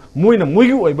यौद्रगसु मोइना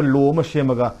मोइगी ओइबा लो अमा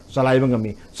सेमगा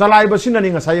चलाइबंगमी चलाइबसिननि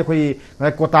ngसाई अखोई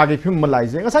कोटागी फिल्म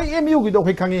लाइजे ngसाई एमयू गिदो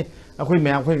अखोई खांगी अखोई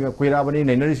मैम अखोई कोइराबनि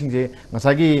नैनरिसिंजे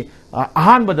ngसागी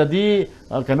अहान बददी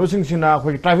कनो सिंगसिना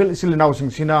अखोई ट्राइबल सिलिनाउ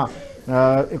सिंगसिना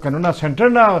कनोना सेंटर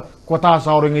ना कोटा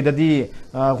साउरिंगददी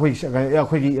अखोई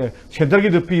सेंटर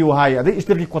की पियु हाई अदे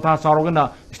स्टेट की कोटा साउरगना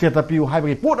स्टेट पियु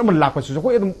हाइबगी पोट अम लाखपसु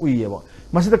अखोई अदम उइयेबा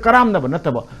मसिदा करामनब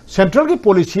नतबा सेंट्रल की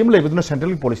पॉलिसी अम लेबदुना सेंट्रल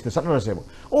की पॉलिसी सतनरसेबा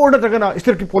और नतगना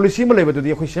स्टेट की पॉलिसी अम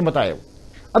लेबदुदी अखोई सेमताय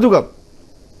अदुगा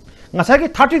ngसागी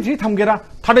 33 थमगेरा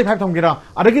 35 थमगेरा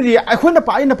अदगिदी अखोइना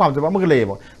पाइना पाबजबा अमग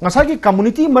लेबा ngसागी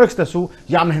कम्युनिटी मरक्सदसु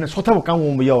यामना हेना सोथब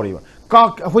कांगोम यावरिबा का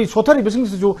अखोई सोथरी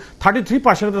बिसिंगसु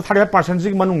 33% 35%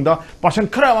 जी मनुंगदा पर्सन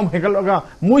खरा अम हेगलगा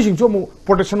मोइसिंगसु मु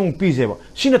प्रोटेक्शन उ पीजेबा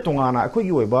सिना तोंगाना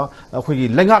अखोइगी ओइबा अखोइगी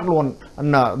लेंगाक लोन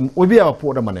ना ओइबिया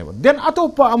पोट अमनेबा देन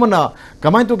अतोपा अमना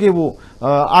कमाइ तो केबु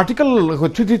आर्टिकल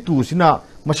 32 सिना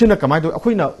मसिना कमाइ तो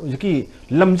अखोइना जिकी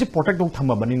लमजि प्रोटेक्ट तो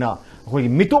थमबनिना अखोइगी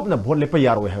मिटोपना भोट लेपा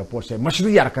यारोय है पोसे मसिदु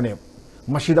यारकने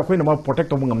मसिदा अखोइना मा प्रोटेक्ट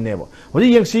तो ngamneba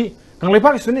होजि यंगसी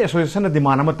Kangleipak student association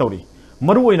demand अमा तौरी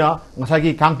मरुओइना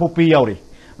ngसागी कांगपोपी यावरी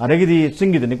अदगिदी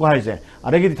सिंगिदनि को हाइजे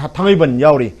अदगिदी थांगैबन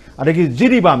यावरी अदगिदी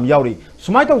जिरिबाम यावरी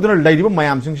सुमाय तौदना लैरिबा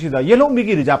मयाम सिंगसिदा येलो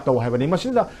मिगी रिजर्व तौ हाइबनि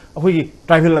मसिदा अखोइगी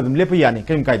ट्राइबल अदम लेपा यानि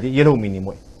केम काइदि येलो मिनि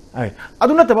मोय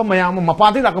ꯑꯗꯨ ꯅꯠꯇꯕ ꯃꯌꯥꯝ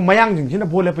ꯃꯄꯥꯟꯗꯒꯤ ꯂꯥꯛꯄ ꯃꯌꯥꯡꯁꯤꯡꯁꯤꯅ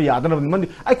ꯚꯣꯠ ꯂꯦꯞꯄ ꯌꯥꯗꯅꯕꯅꯤ ꯃꯔꯝꯗꯤ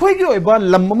ꯑꯩꯈꯣꯏꯒꯤ ꯑꯣꯏꯕ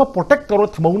ꯂꯝ ꯑꯃ ꯄ꯭ꯔꯣꯇꯦꯛ ꯇꯧꯔ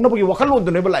ꯊꯝꯍꯧꯅꯕꯒꯤ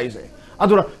ꯋꯥꯈꯜꯂꯣꯟꯗꯨꯅꯦꯕ ꯂꯥꯛꯏꯁꯦ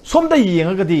ꯑꯗꯨꯅ ꯁꯣꯝꯗ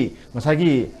ꯌꯦꯡꯉꯒꯗꯤ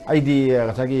ꯉꯁꯥꯏꯒꯤ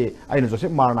ꯑꯩꯅ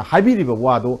ꯖꯣꯁꯦꯐ ꯃꯥꯔꯅ ꯍꯥꯏꯕꯤꯔꯤꯕ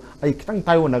ꯋꯥꯗꯣ ꯑꯩ ꯈꯤꯇꯪ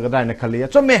ꯇꯥꯏꯌꯣꯟꯅꯒꯗ꯭ꯔꯥ ꯍꯥꯏꯅ ꯈꯜꯂꯤ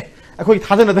ꯆꯨꯝꯃꯦ ꯑꯩꯈꯣꯏ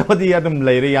ꯊꯥꯖꯅꯗꯕꯗꯤ ꯑꯗꯨꯝ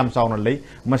ꯂꯩꯔꯦ ꯌꯥꯝ ꯆꯥꯎꯅ ꯂꯩ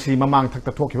ꯃꯁꯤ ꯃꯃꯥꯡ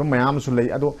ꯊꯛꯇ ꯊꯣꯛꯈꯤꯕ ꯃꯌꯥꯝ ꯑꯃꯁꯨ ꯂꯩ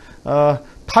ꯑꯗꯣ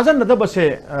ꯊꯥꯖꯅꯗꯕꯁꯦ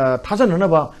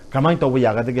ꯊꯥꯖꯅꯅꯕ ꯀꯃꯥꯏꯅ ꯇꯧꯕ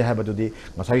ꯌꯥꯒꯗꯒꯦ ꯍꯥꯏꯕꯗꯨꯗꯤ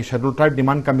ꯉꯁꯥꯏꯒꯤ ꯁꯦꯗꯨꯜ ꯇ꯭ꯔꯥꯏꯕ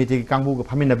ꯗꯤꯃꯥꯟ ꯀꯃꯤꯇꯤꯒꯤ ꯀꯥꯡꯕꯨꯒ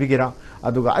ꯐꯝꯃꯤꯟꯅꯕꯤꯒꯦꯔꯥ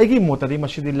ꯑꯗꯨꯒ ꯑꯩꯒꯤ ꯃꯣꯠꯇꯗꯤ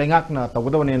ꯃꯁꯤꯗꯤ ꯂꯩꯉꯥꯛꯅ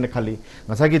ꯇꯧꯒꯗꯕꯅꯦꯅ ꯈꯜꯂꯤ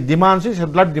ꯉꯁꯥꯏꯒꯤ ꯗꯤꯃꯥꯟꯁꯤ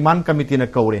ꯁꯦꯗꯨꯜ ꯇ꯭ꯔꯥꯏꯕ ꯗꯤꯃꯥꯟ ꯀꯃꯤꯇꯤꯅ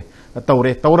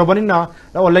ꯇꯧꯔꯕꯅꯤꯅ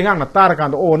ꯂꯩꯉꯥꯛꯅ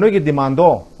ꯇꯥꯔꯀꯥꯟꯗ ꯅꯣꯏꯒꯤ ꯗꯤꯃꯥꯟꯗꯣ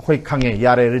ꯑꯩꯈꯣꯏ ꯈꯪꯉꯦ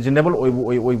ꯌꯥꯔꯦ ꯔꯤꯖꯅꯦꯕꯜ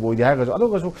ꯑꯣꯏꯗꯦ ꯍꯥꯏꯔꯒꯁꯨ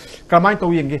ꯑꯗꯨꯒꯁꯨ ꯀꯃꯥꯏꯅ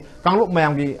ꯇꯧ ꯌꯦꯡꯒꯦ ꯀꯥꯡꯂꯨꯞ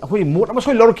ꯃꯌꯥꯝꯒꯤ ꯑꯩꯈꯣꯏ ꯃꯣꯠ ꯑꯃ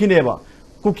ꯁꯣꯏ ꯂꯧꯔꯛꯈꯤꯅꯦꯕ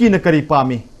ꯀꯨꯀꯤꯅ ꯀꯔꯤ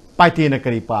ꯄꯥꯝꯃꯤ ꯄꯥꯏꯇꯦꯅ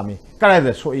ꯀꯔꯤ ꯄꯥꯝꯃꯤ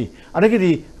ꯀꯗꯥꯏꯗ ꯁꯣꯛꯏ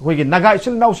ꯑꯗꯒꯤꯗꯤ ꯑꯩꯈꯣꯏꯒꯤ ꯅꯥꯒꯥ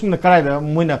ꯏꯆꯤꯜ ꯏꯅꯥꯎꯁꯤꯡꯅ ꯀꯗꯥꯏꯗ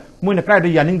ꯃꯣꯏꯅ ꯀꯗꯥꯏꯗ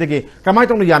ꯌꯥꯅꯤꯡꯗꯒꯦ ꯀꯃꯥꯏꯅ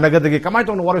ꯇꯧꯅ ꯌꯥꯅꯒꯗꯒꯦ ꯀꯃꯥꯏꯅ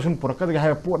ꯇꯧꯅ ꯋꯥꯔꯣꯏꯁꯤꯟ ꯄꯨꯔꯛꯀꯗꯒꯦ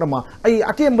ꯍꯥꯏꯕ ꯄꯣꯠ ꯑꯃ ꯑꯩ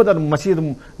ꯑꯇꯦꯟꯕꯗ ꯑꯗꯨꯝ ꯃꯁꯤ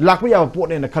ꯑꯗꯨꯝ ꯂꯥꯛꯄ ꯌꯥꯕ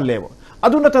ꯄꯣꯠꯅꯦꯅ ꯈꯜꯂꯦꯕ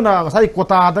ꯑꯗꯨ ꯅꯠꯇꯅ ꯉꯁꯥꯏ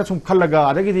ꯀꯣꯇꯥꯗ ꯁꯨꯝ ꯈꯜꯂꯒ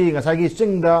ꯑꯗꯒꯤꯗꯤ ꯉꯁꯥꯏꯒꯤ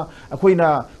ꯆꯤꯡꯗ ꯑꯩꯈꯣꯏꯅ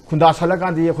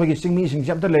ꯈꯨꯟꯗꯥꯁꯜꯂꯀꯥꯟꯗꯤ ꯑꯩꯈꯣꯏꯒꯤ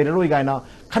ꯆꯤꯡꯃꯤꯁꯤꯡꯁꯦ ꯑꯝꯇ ꯂꯩꯔꯔꯣꯏ ꯀꯥꯏꯅ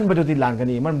ꯈꯟꯕꯗꯨꯗꯤ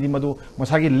ꯂꯥꯟꯒꯅꯤ ꯃꯔꯝꯗꯤ ꯃꯗꯨ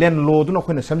ꯉꯁꯥꯏꯒꯤ ꯂꯦꯟ ꯂꯣꯗꯨꯅ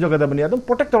ꯑꯩꯈꯣꯏꯅ ꯁꯦꯝꯖꯒꯗꯕꯅꯤ ꯑꯗꯨꯝ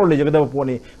ꯄ꯭ꯔꯣꯇꯦꯛ ꯇꯧꯔ ꯂꯩꯖꯒꯗꯕ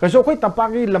ꯄꯣꯠꯅꯤ ꯀꯩꯁꯨ ꯑꯩꯈꯣꯏ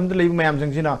ꯇꯝꯄꯥꯛꯀꯤ ꯂꯝꯗ ꯂꯩꯕ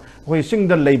ꯃꯌꯥꯝꯁꯤꯡꯁꯤꯅ ꯑꯩꯈꯣꯏ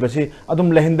ꯆꯤꯡꯗ ꯂꯩꯕꯁꯤ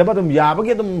ꯑꯗꯨꯝ ꯂꯩꯍꯟꯗꯕ ꯑꯗꯨꯝ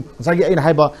ꯌꯥꯕꯒꯤ ꯑꯗꯨꯝ ꯉꯁꯥꯏꯒꯤ ꯑꯩꯅ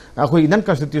ꯍꯥꯏꯕ ꯑꯩꯈꯣꯏ ꯅꯟ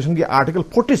ꯀꯟꯁꯇꯤꯇ꯭ꯌꯨꯁꯟꯒꯤ आर्टिकल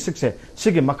 46 से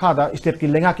सिगे मखादा स्टेट की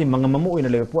लेंगा की मंगम ममो ओइना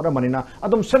लेबे पोट अमनिना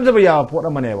अदुम समझब या पोट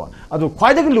अमनेबा अदु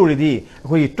ख्वाइदग लुरिदी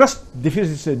अखोई ट्रस्ट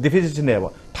डिफिसिट नेबा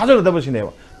थाजनदब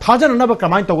सिनेबा थाजननब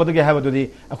कमाइन तौगदगे हाबदुदी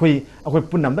अखोई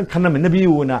पुन्नम दं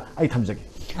खन्नमिनबियुना आई थमजगे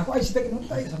अखोई सिदग नो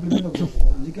ताई सप्लीमेंट लो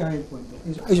जिके हाई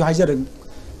पॉइंट आई जो हाइजर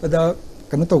बदा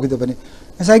कनो तौगदबने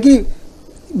असागी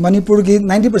मणिपुर की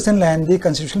 90% लैंड दी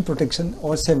कंस्टिट्यूशनल प्रोटेक्शन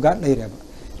और सेफगार्ड ले रेबा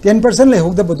 10% ले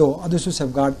होगदबदो अदुसु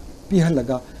सेफगार्ड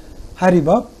पिहलगा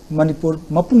हारिबा मणिपुर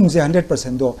मपुंग से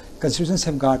 100% दो कंस्टिट्यूशन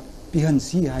सेफगार्ड पिहन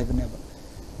सी हाइबनेबा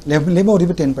लेबो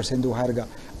 10% दो हारगा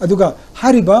अदुगा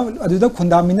हारिबा अदुदा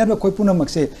खुंदामिनर कोई पुनमक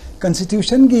से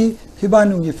कंस्टिट्यूशन की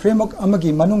हिबानु की फ्रेमवर्क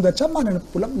अमगी मनुंग दा चमानन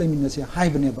पुलप लेमिन से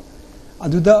हाइबनेबा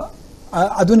अदुदा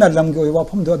अदुना लमगे ओइ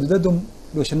वाफम दो अदुदा दुम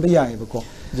लोशन बे याइबको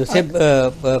जोसेफ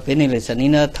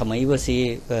पेनेलेसनिना थमैबसी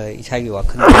इसागी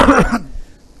वाखन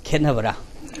खेनबरा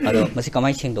अदो मसी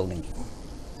कमाई सेंगदोनिंग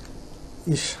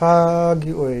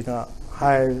इसागी ओइना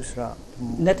हाइसरा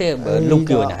नते लुक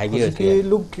की ओइना हाइबियस के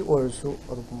लुक की ओरसु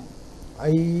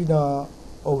आइना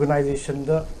ऑर्गेनाइजेशन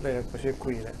दा लेरपसे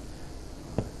कुइरे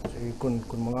कुन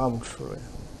मंगा मुक सुरे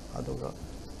अदुगा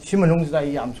सिमनुंग दा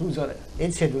याम सुजरे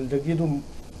 8 शेड्यूल दगी दुम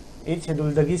 8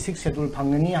 शेड्यूल दगी 6 शेड्यूल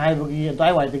फंगनी हाइबगी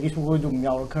दाइ वाइ दगी सुगो दुम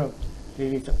यावर खर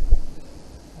लेली च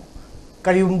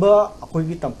करियुंबा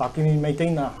अखोइगी तंपाकिनी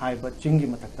मैतैना हाइबा चिंगी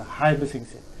मतकता हाइबा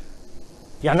सिंगसे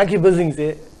याना की बजिंग से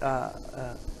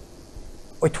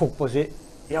ओइथोकपसे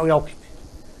याव याव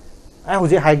आई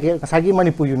होजे हाइगे सागी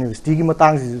मणिपुर यूनिवर्सिटी की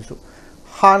मतंग सिसु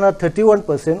हाना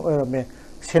 31% ओरमे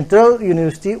सेंट्रल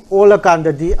यूनिवर्सिटी ओला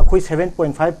कांददी अखोइ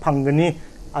 7.5 फंगनी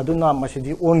अदुना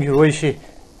मसिदी ओनगी रोइसे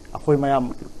अखोइ मयाम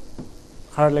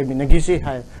खर लेमिनगी से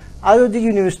हाय आदुदी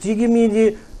यूनिवर्सिटी की मीदी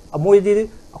अमोइदी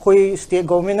अखोइ स्टेट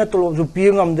गवर्नमेंट तोलब जु पी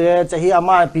ngamde चाहि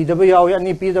अमा पीदब यावी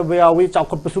अनि पीदब यावी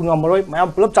चाउखटपसु ngamroi मयाम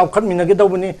पुलप चाउखट मिनगे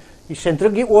दबनी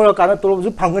सेंट्रल की ओरा काना तोलब जु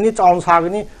फंगनी चाउन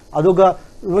सागनी अदुगा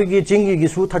लोगी चिंगी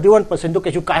गिसु 31% तो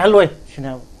केसु काहलोय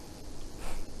सिना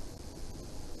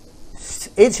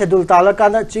 8 शेड्यूल ताला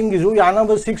काना चिंगी जु याना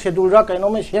 6 शेड्यूल रा कैनो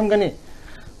में सेमगनी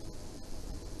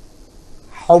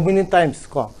हाउ मेनी टाइम्स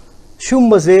को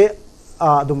शुमबसे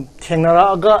अदुम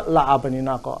थेंगनारागा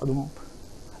लाआबनिना को अदुम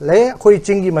ले कोई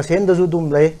चिंगी मसेन दजु दुम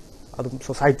ले अदुम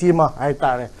सोसाइटी मा हाय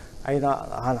तारे आइना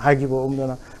हागिबो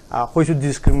उमदना कोइसु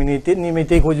डिस्क्रिमिनेटेड नि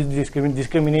मेते कोइसु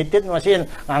डिस्क्रिमिनेटेड मसेन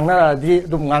गांगना दि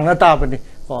दुम गांगना ताबनि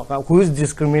को हु इज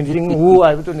डिस्क्रिमिनेटिंग हु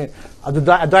आइबतुने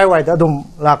अदुदा अदाय वाइदा दुम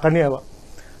लाकनेबा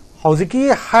हौजिकी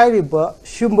हाइरिबा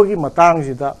शुमबगी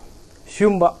मतंगजिदा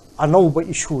शुमबा अनौबा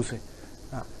इशू से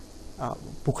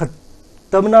पुखत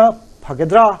तमना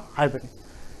फगेद्रा हाइबनि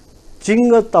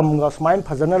चिंग तमगा स्माइन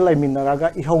फजन लाइमिनरागा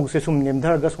इहौ से सुम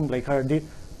नेमधरगा सुम लाइखरदि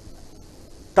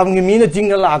तमगी मीना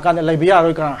चिंग लाकान लाइबा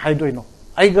यारोय का हाइदोइनो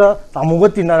आइगा तामुगा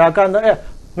तिनराकान ए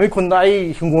नोइ खुंदा आई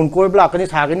हिंगोन कोइब लाकनि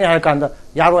सागनि हायकान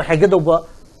यारोय हाइगदोबा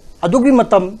अदुगी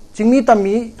मतम चिंगमी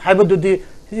तमी हाइबदुदि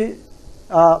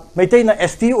मैतैना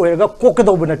एसटी ओइरगा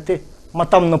कोकदोब नते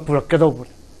मतमना पुरकदोब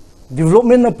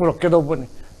डेवलपमेंट ना पुरकदोब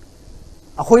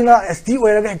अखोइना एसटी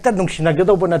ओइरगा हेक्ता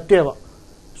नुंसिनागदोब नतेबा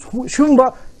सुमबा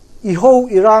इहो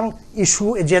इरांग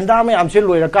इशू एजेंडा में आमसे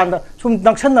लोइरकांदा सुम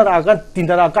नक्सनरागा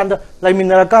तिनराकांदा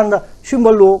लाइमिनराकांदा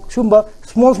सुमबा लोक सुमबा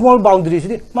स्मॉल बाउंड्रीज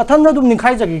नि मथनदा दुम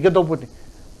निखाइ जगिगदोबनि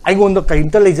आइगोंदा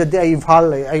कइमता लेजदे आई इम्फाल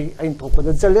ले आई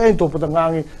तोपदा चले आई तोपदा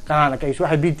ngangi काना कइसु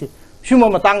हाइबिति सुमा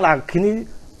मतंग लाखिनि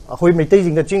अखोइ मैतै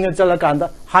जिंगा चिंगा चलकांदा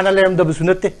हाना लेरमदबसु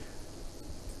नते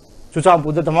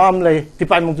चुचामपुदा तमाम ले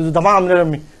तिपाइमुक्तु तमाम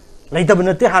लेरमि लेतब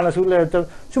नते हानसु लेतब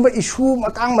सुम इशू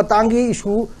मतंग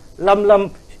इशू लम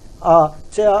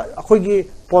चे अखोगी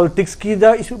पॉलिटिक्स की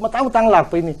दा इशू मतंग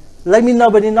लापनी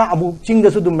लेमिनबनीना अमु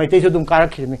चिंगदसु दुम मैतेसु दुम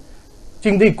कारखिनी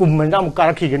चिंगदि कुमना अमु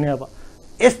कारखिगनेबा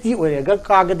एसटी ओरेगा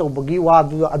कागे तौबगी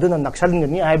वादु अदुना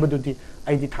नक्सलगनी हाइबदुदी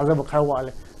आइदि थाजब खरा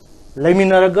वाले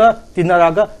लेमिनरगा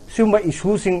तिनरागा सुम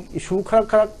इशू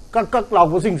खरा कक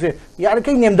लाउबसिंग से यार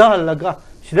कई नेमदा हलगा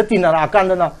सिदा तिनरा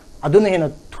कांदना अदुना हेना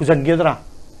थुजनगेदरा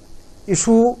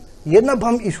इशू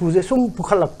येनभम इशू से सुम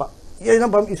पुखलपा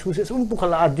येनभम इशू से सुम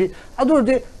पुखलादि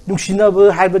अदुदे नुसिनब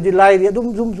हाइबदि लाइरि अदुम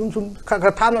जुम खा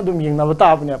थाना अदुम येंगनब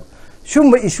ताबने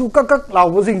सुम इशू कक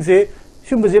लाउबसिंग से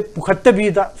सुम से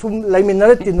पुखत्तबीदा सुम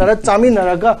लेमिनर तिनरा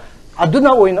चामिनरगा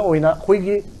अदुना ओइना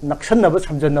खोइगी नक्सनब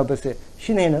समजनब से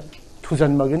सिनेना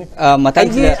थुजनमगनि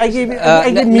मतांगि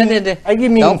आइगी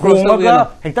Ming खोंगगा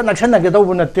हेक्ता नक्सनगे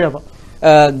दौबो नत्तेबा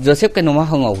Joseph कनोमा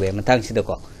हंगौगे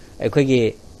मतांगसिदको अखोइगी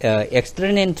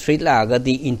external threat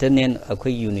लागदी internal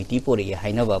अखोइ unity पोरी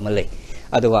हाइनबा मलै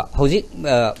अदुवा हौजिक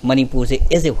मणिपुर से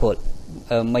as a whole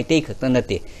Meitei खक्ता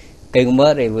नते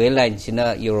कईगुंबा railway line Cina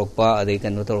Europa अदै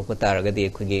कनो तोरप तारगदी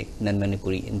अखोइगी नन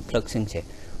मणिपुरी इन्फ्लक्सिंग से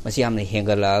मसी यामने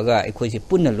हेंगलागा अखोइसे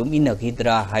पुन्ना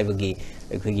लुमिनखिद्रा हाइबगी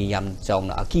अखोइगी याम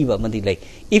चाउना अकीबा मदि लै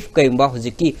इफ कईगुंबा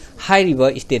हौजिकी हाइरिबा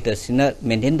स्टेटस सिना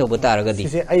मेंटेन तौब तारगदी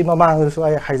से आई ममांगसु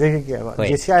आई हाइजेगेबा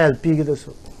जेसीआईएलपी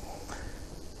गिदसु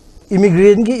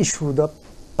इमिग्रेंट की इशू द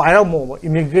पायरमोबा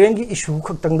इमिग्रेंट की इशू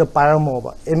खक्तंग द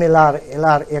पायरमोबा एमएलआर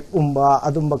एलआर एक उम्बा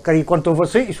अदुम्बा करी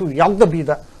कंट्रोवर्सी इशू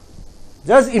यावदबीदा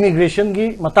जस्ट इमिग्रेशन की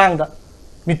मतंग दा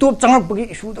मिटोप चंगपगी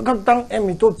इशू द खक्तंग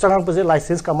मिटोप चंगपसे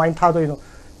लाइसेंस कमाइन थादोइनो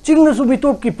चिंगनसु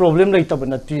मिटोप की प्रॉब्लम लैतब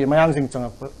नत्ती मयांग सिंग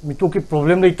चंगप मिटोप की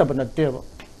प्रॉब्लम लैतब नत्तेबा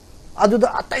अदुदा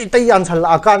अतै तै आंसल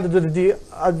आकांदुदी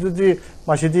अदुदी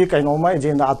मासिदी कैनोमा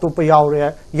एजेंडा अतोप यावरे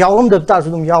यावम दत्ता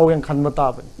सुदुम यावेन खनबा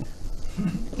ताबनी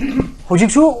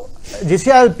हौजिकसु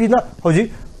जेसीआईएलपी ना हौजिक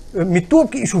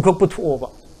मिटोप की इशू खक पुथोबा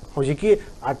हौजिकी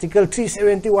आर्टिकल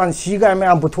 371 सी गा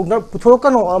मैं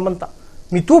पुथोकनो अमंता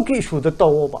मिटोप की इशू द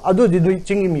तोबा अदुदि दुई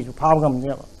चिंगी मिजु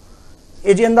फावगमनेबा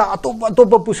एजेंडा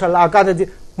अतोप पुसला कादि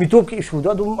मिटोप की इशू द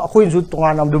अदुम अखोइनसु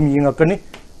तोंगाना अदुम यिंगकनी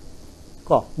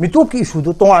को मिटोप की issue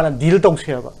the तोंगाना deal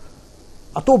तौसेबा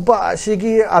अतोपा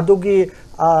सिगी अदुगी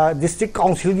district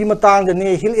council की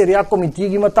मतंगने हिल एरिया कमिटी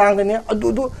की मतंगने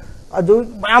अदुदु अदु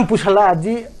मैम पुसला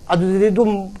जी अदुदि दुम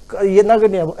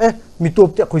येनागने मिटोप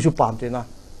ते अखोइसु पामतेना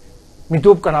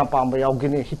मिटोप कना पामबा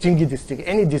यावगने हिचिंगी डिस्ट्रिक्ट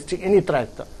एनी ट्राइब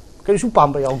ता करिसु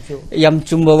पामबा यावजे यम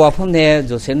चुम्बा वाफम ने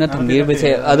जोसेना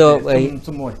थंबिरबसे अदो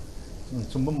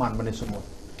चुम्बा मानबने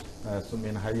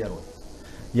सुमेन हाय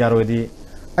यारोदी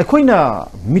अखोइना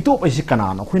मिटोप ऐसी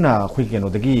कनानो अखोइना अखोइ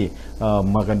केनोदगी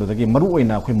मगनदगी मरु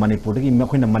ओइना अखोइ मणिपुरदगी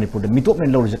अखोइना मणिपुरद मिटोप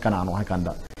ने लौरजे कनानो हाय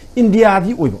कांदा India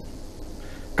the ओइबो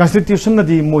Constitution na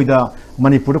di moida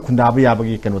Manipur khundaba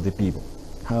yabagi kanodi pibo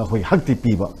hoi hakti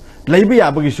piba laiba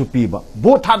yabagi su piba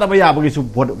vote thadaba yabagi su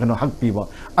vote kano hak piba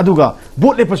aduga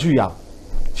vote lepasu ya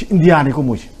India ni ko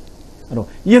moisi ano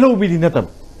yellow bidi natab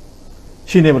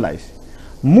sinebalize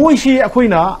moisi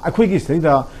akoina akoi gi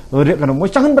sida kano moi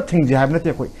changan ba thing je ha nate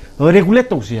akoi regulate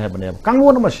to si ha bane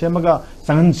kangwon ma semaga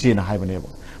changan si na ha bane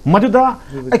maduda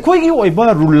akoi gi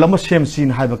oiba rule lama sem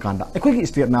sin ha ba kanda akoi gi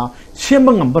state na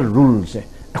semba ngamba rules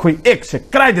अखोई एक से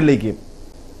कराय दे लेगे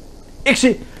एक से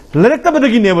लरक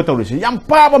तबदगी नेब तौरिसे याम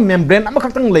पाबा membrane अमा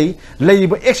खक्तंग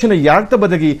लेब एक से यारक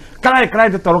तबदगी कराय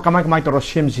दे तौर कमाय तौर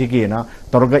सेम सिगे ना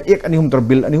तौरगा एक अनिहुम तौर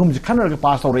बिल अनिहुम खनरगा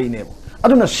पास तौरई नेब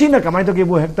अदुना सीना कमाय तौगे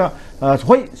बो हेक्ता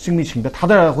होय सिंगनी सिंगदा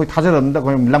थादर होय थाजरमदा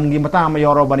होय लमगी मता अमा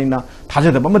यावरबनिना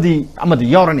थाजदब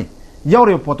अमदी यावरनी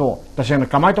यावरे फोटो तसेन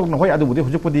कमाय तौन होय अदुबुदि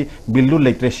हुजुपुदि बिल्लु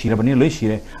लेत्रे सिरबनी लोय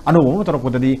सिरे अनुभव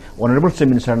तौरपोदि ऑनरेबल चीफ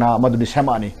मिनिस्टर ना मदुदि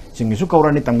सेमानी सिंगिसु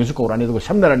कौरानी तंगिसु कौरानी दुगा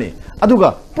समदरनी अदुगा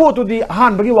पोतुदि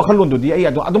अहानबगी वखललोंदुदि आई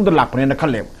अदुम द लाखपने न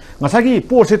खल्ले ngасagi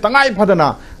पोसे तंगाई फदना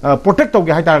प्रोटेक्ट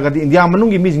तौगे हाय तारगदि इंडिया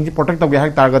मनुंगी मिजिंग प्रोटेक्ट तौगे हाय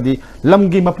तारगदि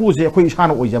लमगी मपुसे अखोइ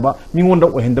इसाना ओइजबा मिंगोंदा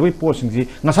ओहेंदबई पोसिंगसि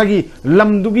ngасagi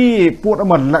लमदुगी पोट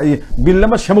अमा बिल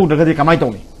अमा सेमौदगदि कमाय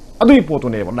तौनी अदुई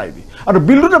पोतोने लाइबी अदु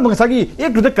बिल्डुदा ngасagi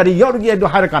एक दुदा करी यावरगी अदु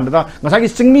हायर कांदा ngасagi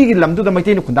सिंगमी गी लमदुदा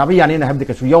मैतेन खुंदाबा याने ना हबदि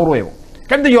कछु यावरोय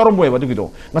कंद यावरमोय बदुगिदो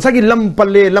ngасagi लम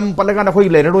पल्ले गाना खोइ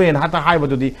लेररोय ना हाता हाय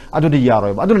बदुदी अदुदि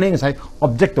यावरोय अदुने ngасai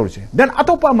ऑब्जेक्ट तोरसे देन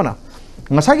अतोपा मना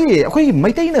ngасagi अखोइ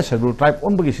मैतेन शेड्यूल ट्राइब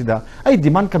ओनबगी सिदा आई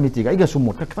डिमांड कमिटी गा इगा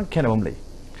सुमोट खतन खेनबम लै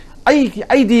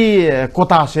आई दी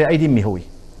कोटा से आई दी मिहोई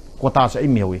कोटा से आई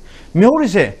मिहोई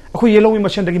से अखोइ येलोवी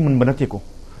मसेंदगी मुनबनतेको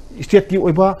स्टेट की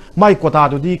ओइबा माई कोटा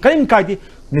दुदी कहीं कायदी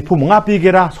निफु मंगा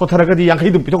पीगेरा सोथरगदी यांखै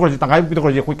दुम पिथोकरजी तंगाई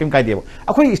पिथोकरजी कोइ केम कायदेबो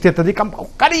अखोइ स्टेट तदी कम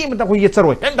करी मत कोइ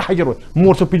येचरोय केम दा हाइजरोय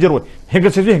मोरसो पिजरोय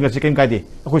हेगसे केम कायदे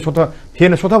अखोइ सोथा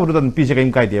हेन सोथा बुदन पिजे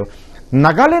केम कायदेबो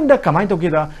Nagaland da kamai to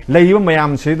kida leiba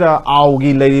mayam sida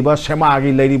augi leiba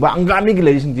semagi leiba angani gi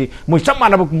leisingi moi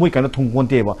chamana ba moi kana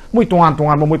thungponte ba moi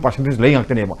tongan moi percentage lei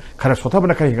ngakte ne ba khara sotha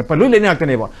bana khai pa loi lei ngakte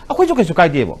ne ba akhoi jo kaisu kai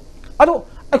de ba ado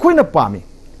akhoi na pami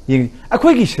ying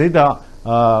akhoi gi sida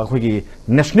akhoi gi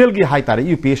national gi hai tare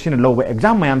UPSC na low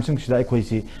exam mayam sing sida akhoi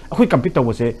si akhoi compete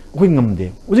to se akhoi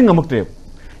ngamde uji ngamakte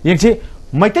ying chi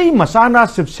Maitai Masana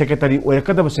Chief Secretary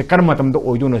Oyakada Sekarmatam the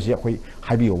Oiduna Yakui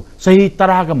Habio. Say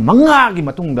Taraga Mangagi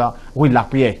Matunda, we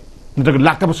Lapie, the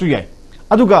Lakabusuye.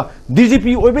 Aduga,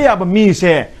 DGP Obea, me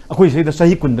say, I say the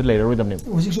Sahikun the later with them.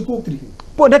 Was it supposed to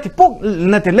put that poke,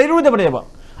 not a later with the whatever.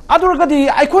 Adurgadi,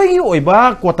 I call you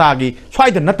Oiba, Kotagi,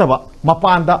 try the Natava,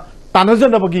 Mapanda,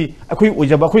 Tanazanabagi, a quick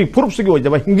Ujaba, quick Purpsigo,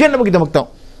 Janabaki Damakta.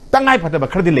 Tangai pataba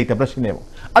credit later brushing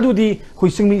Adudi, who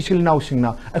sing me still now sing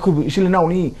now. I could be still now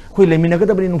ni, who lay me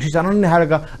negative in Nusisan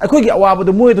Haraga. I could get over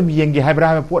the more than Yangi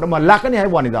Habra port of my Lakani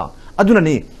Hawanida.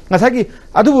 Adunani, Nasaki,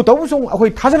 Adu Tawson, a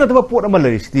quick thousand of a port of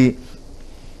Malaristi.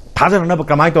 Thousand of a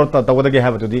Kamaito, what they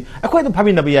have to do. I quite a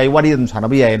Pavina, what is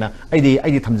Sanabiana,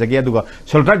 ID Tamzaga,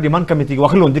 shall drag the man committee,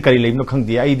 Wakalon Dicari, no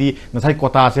Kangi, ID, Nasai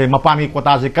Kotase, Mapami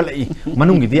Kotase, Kalai,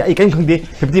 Manungi, I can convey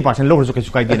 50% lower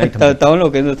Sukai. Don't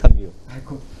look at the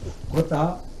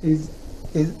Kota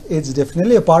is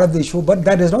definitely a part of the issue, but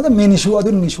that is not the main issue.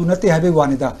 Adun issue not have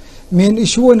wanida. Main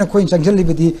issue in a coin junction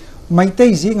liberty.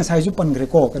 Maite zing as I suppose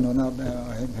Greco and on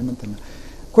Hamilton.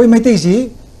 Koi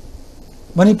Maite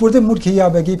Manipur the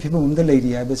Murkia bagi people the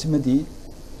lady Abesimedi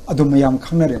Adumayam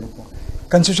Kanare.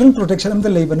 Constitutional protection of the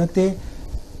Labanate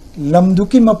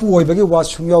Lamduki Mapu bagi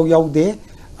was Yao Yao de.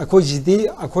 Akoi jidi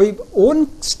akoi own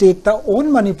state ta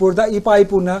own Manipur da ipai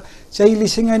puna chai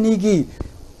lisinganigi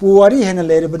puari hena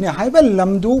lerebani haibal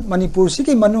lamdu Manipur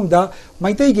siki manungda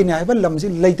maitai gine haibal lamsi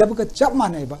leitab ka chap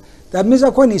manaiba that means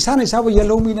akoi nisana isabu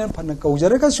yellow mina phana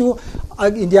kaujara ka su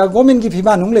India government ki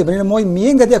phiba nung lebani moi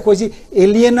mieng da akoi ji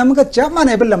alien nam ka chap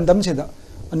manaiba lamdam seda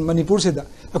Manipur seda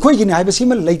akoi gine haiba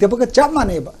sima leitab ka chap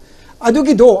manaiba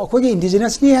adugi do akoi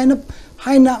indigenous ni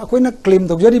haina akoi na claim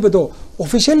dojari bado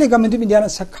officially government of India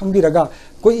sakhambiraga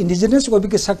koi indigenous ko bi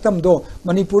saktam do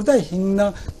Manipur da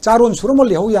hingna charon suromol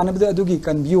leho yana bada adugi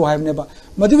kan view have neba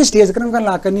madugi stage kan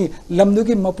lakani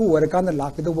lamdugi mapu warakan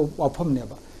lakado wafam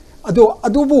neba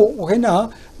adubu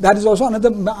okaina that is also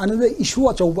another issue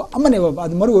achauba amaneba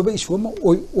maru ba issue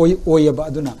oyaba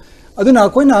aduna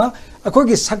koina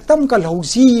akogi saktam ka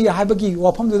lausi habagi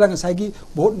wafam da ngasagi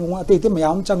bot nunga te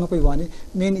mayam chang ko wani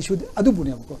main issue adubu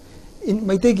ne ko in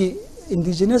maitegi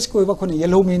indigenous ko ba khone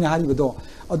yellow mean hari bado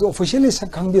adu officially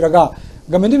sakhangiraga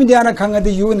government of India na khanga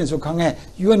the UN so khanga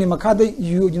UN makada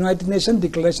United Nations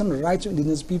Declaration of Rights of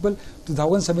Indigenous People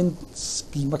 2007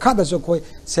 ki makada so koi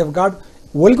safeguard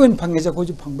world ko in phange ja ko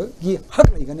ju phangba gi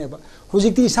hak lai gane ba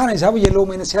hojikti sana isabu yellow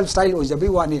mean self style o jabi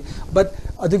wani but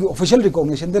adu official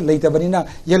recognition de laita banina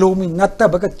yellow mean natta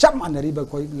ba ka cham anari ba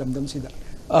koi lamdam sida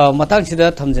matang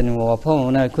sida thamjani wa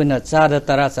phona koina chada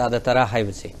tara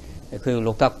haibse Kui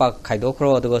Loktak Park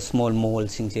Kaidokro, the small mall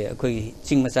sings here, Kui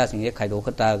Ching Massas in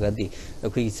Kaidokata, the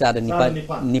Kui Sada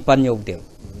Nipan Yogdale.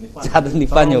 Sada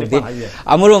Nipan Yogdale.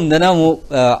 Amurum, the Namu,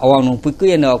 Awang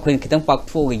Puku and Queen Kitan Park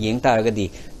for Yang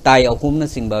Taragadi, Tai of whom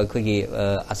nothing but Kui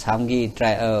Asamgi,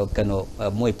 Kano,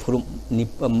 Moi Purum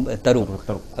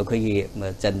Taru, a Kui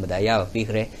Jan Madaya,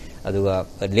 Pigre, Adua,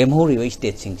 Lemhori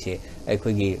State sings here, a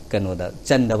Kui Kanoda,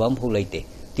 Chandabam Pulate.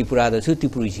 Tipura the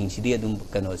Tipuri sings the Adum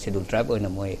Kano scheduled tribe or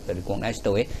Moy recognized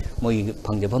away, Moy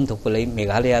Pangapam Topole,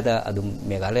 Megalea, Adum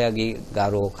Megalea,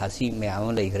 Garo, Kasi,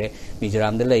 Meam Lake,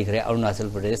 Mijoram the Lake, Arunasal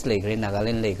Pradesh Lake,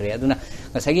 Nagaland Lake, Aduna.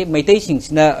 As I get my tastings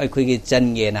now, I could get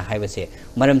Jange and a Hivase,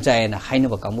 Madam Jay and a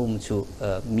Hainavakamum to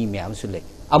Mimiam Sule.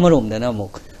 Amarum the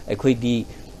Namok, I could be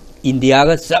India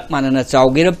Sapman and a Chow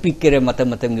get a picker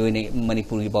matamatam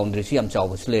Manipuri boundary, I'm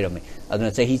Chow Slayer me. I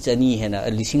don't say he's a knee and a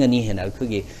leasing a knee and a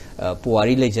quickie,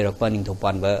 Puari ledger of panning to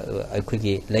Panba, a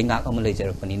quickie, laying out on a ledger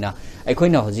of Panina. I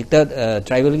quite know Zicta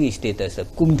tribal status,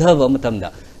 Kumta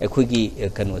Matamda, a quickie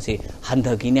can say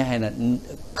Hunter Kina and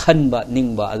Kanba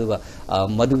Ningba Aduga,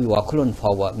 Madui Wakulon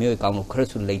forward, Miracam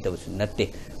Cursul later was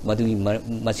Nate. Madui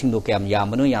Masindo Cam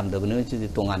Yamano Yam, the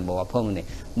Tongan Boa permanent.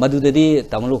 Madu the day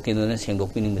Tamalo can sing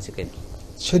opening the second.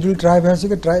 Scheduled tribe has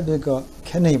a tribe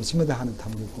can name some of the hand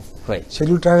right.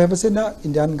 Scheduled tribe has a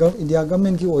India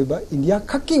government ki oiba, India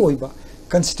Kaki oiba,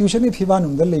 constitution if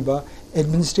Hivanum the labor,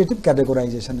 administrative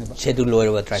categorization. Schedule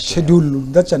lower tribe. Schedule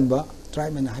the Chanba,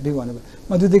 tribe and happy one.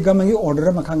 Madu the government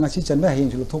order Makangasi Chanba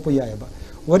Angel Topoyaba.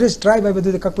 What is tribe over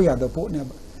the Kapoya, the port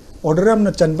never? Order am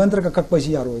the Chanbantra Kakapasi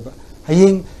Aroiba.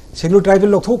 Haying scheduled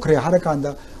tribal of Tokre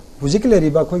Harakanda, Musically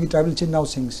Riba, Kogi tribal chin now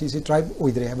sings, is a tribe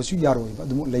oidre, have a su Yaroiba,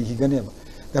 the Lake Ganeva.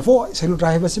 Therefore, scheduled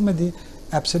tribe has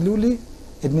absolutely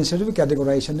administrative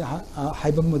categorization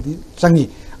haiba modi changi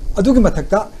adugi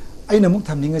mathakta aina muk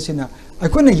thamninga sina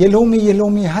akona yellow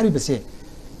me hari base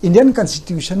Indian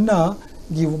constitution na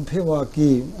gi phewa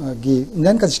gi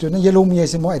Indian constitution yellow me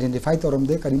ase mo identify toram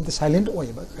de karim the silent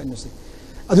oiba kaino se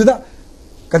aduda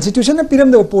constitution na piram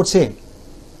de report se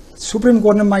Supreme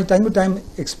Court na my time to time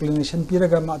explanation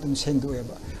piraga ma dum seng do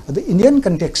eba adu Indian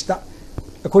context ta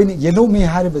akoi yellow me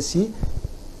hari base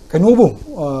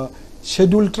kanobo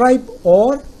scheduled tribe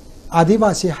or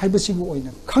Adivasi Haibasi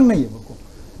Khangna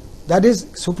that is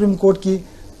Supreme Court ki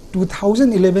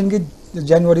 2011 ki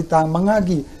January ta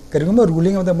mangagi kariguma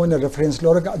ruling of the mon reference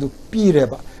law ka adu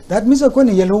pireba that means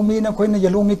akoi yellow me na koi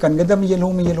yellow me kangadam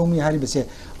yellow me haribase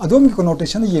adom ki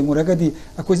connotation yenguraga di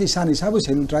akoi isani sabu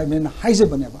scheduled tribe men haise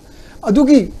baneba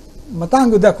adugi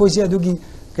matang da koi se adugi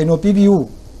kaino PBU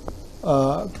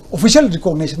official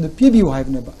recognition the PBU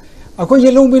haibneba akoi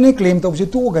yellow me ne claim to se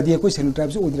to gadi akoi scheduled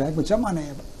tribes odira ko chamana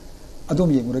eba adom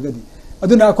yenguragadi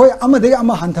aduna akoi amade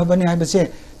ama hanthabani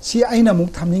haibase si aina muk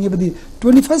thamningi badi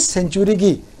 21st century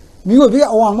gi migo bi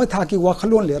awang ma thaki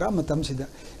wakhalon lera matam sida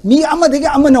mi amade gi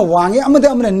amana wange amade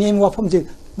amana name wafam je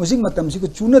musik matam si ko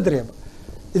chuna dreba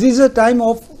it is a time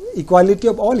of equality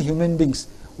of all human beings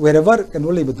wherever can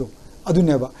only bedo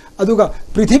aduneba aduga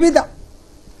prithvi da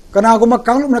kana ko ma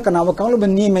kanglu na kana wa kanglu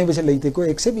ban ni mai bese leite ko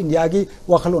except india gi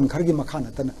wakhalon khargi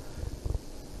makhana tana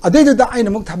ade da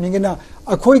aina muk thamningi na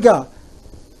akoi ga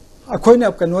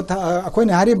akoina kano tha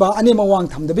akoina hari ba ani mawang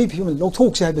tham da bi phim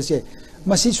lokthok se haibase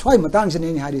masi swai matang se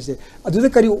ni hari se aduda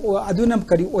kari aduna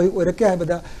kari oi rake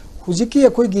haibada hujiki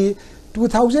akoi gi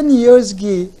 2000 years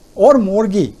gi or more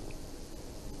gi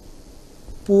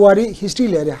puari history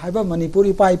lere haiba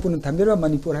manipuri pai pun thambira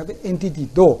manipur haiba entity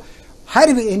do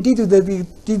hari be entity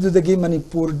to the gi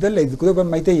manipur da le ko ba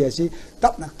maite yasi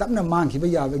tapna mang khiba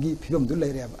yawa gi phim du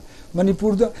lere ba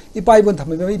Manipur da ipai bon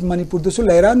thamai Manipur da su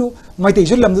leranu mai te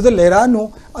su lam da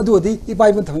leranu adu di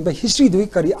ipai bon thamai history du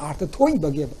kari artha thoi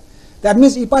bage that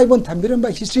means ipai bon thambiram ba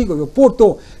history go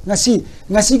porto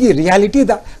ngasi gi reality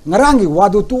da ngarangi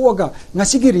wadu tu oga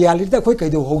ngasi gi reality da khoi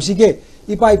kaido hosi ge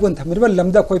ipai bon thambiram lam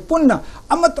da khoi punna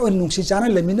amat on nungsi chana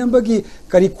leminam bagi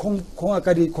kari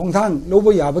khongthang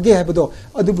lobo ya bage habdo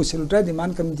adu bu seltra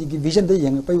demand committee gi vision da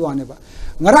yang pai wane ba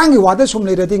ngarangi wada sum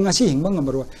leiradi ngasi hingba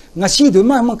ngamaro ngasi du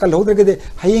ma kalhodragade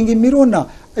hayengi mirona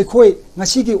aikoi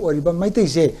ngasi gi oriba maitei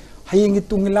se hayengi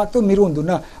tungilak to miron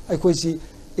duna aikoi si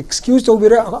excuse to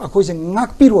bira akoi se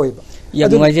ngak piroiba yam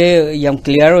ngaje yam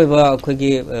clear oiba akoi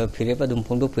gi phire pa dum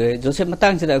phongdo phire joseph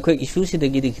matang sida akoi issue sida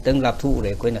gi khitang lapthu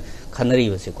ure koina khanari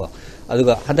base ko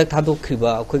aduga hadak thadok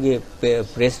khiba akoi gi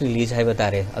press release haiba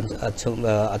tare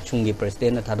achung gi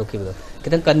president na thadok khiba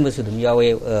khitang kan basu dum yawe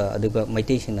aduga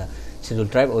maitei sina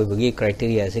scheduled tribe oibagi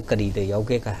criteria se kari de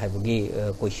yauge ka haibagi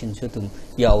question su tum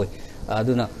yawe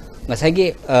aduna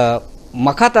ngasai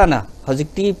makata na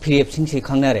hojikti phirep sing se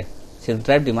khangnare scheduled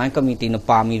tribe demand committee na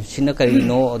pami sina kari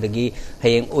no odagi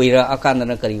hayeng oira akana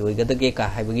na kari oiga dage ka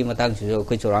haibagi matang su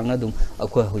koi chorang na dum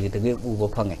akoi hojitagi ubo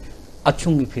phange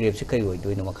achungi phirep se kari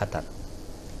oidoi na makata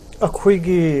akoi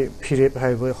gi phirep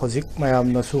haiba hojik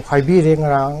mayam na su haibi re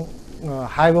ngarang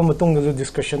haiba matung da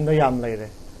discussion da yam laire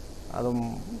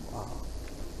adum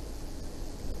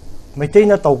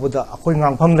Maitena Taubuda, Akoi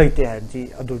Ngang Late,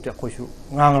 the adult Akoshu,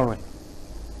 Ngangaroy.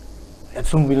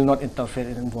 Etsum will not interfere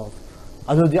and involve.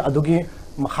 Adu the Adugi,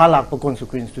 Mahala for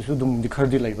consequence to Sudum, the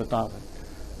Kurdi Labata.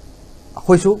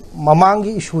 Akoshu,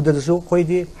 Mamangi issue the Zu,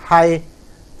 Koidi, High,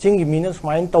 Chingi Minas,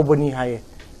 Mine Taubani High,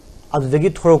 Adagi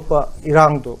Tropa,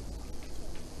 Irangdo.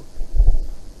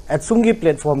 At Sungi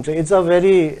platforms, it's a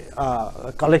very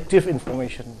collective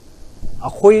information.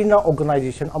 Akoina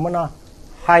organization, Amana,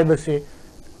 High Base.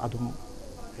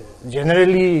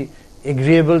 Generally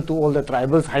agreeable to all the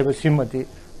tribals haibasimati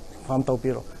from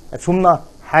Taupiro. Sumna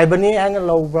haibani and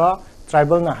lobra,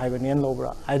 tribal na haibani and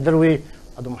lobra. Either way,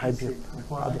 adum haibu.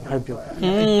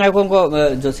 I won't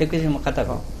go Joseph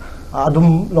Makatako.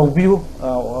 Adum lobu,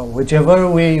 whichever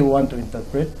way you want to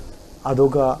interpret.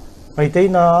 Adoga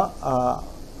Paitena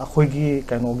Ahogi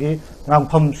Kanogi,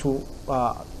 Rampam su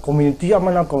community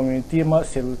amana community ma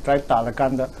cell tribe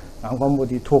Talakanda,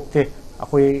 Rampamudi Tokte.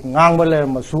 Akoi ngang le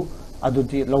masu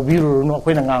aduti lobiru no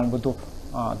akoi na ngang butu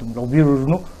adum lobiru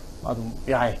no adum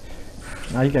yai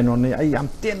ai kano ne ai am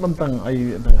ten bam tang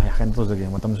ai kan to jage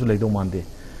matam su leido mande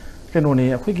kano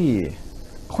ne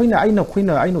khoina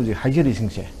aino je hajeri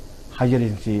singse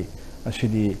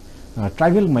asidi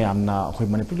tribal mayam na khoi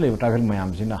manipur le tribal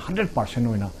mayam sina 100%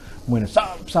 oina moina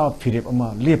sap phirep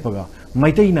ama lepaga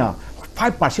maitei na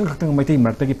 5% khaktang maitei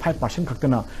martagi 5%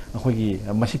 khaktana khoi gi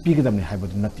masi pigedam ne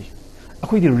haibadu nati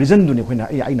ꯑꯩꯈꯣꯏꯗꯤ ꯔꯤꯖꯟꯗꯨꯅꯤ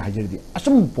ꯑꯩꯅ ꯍꯥꯏꯖꯔꯤꯗꯤ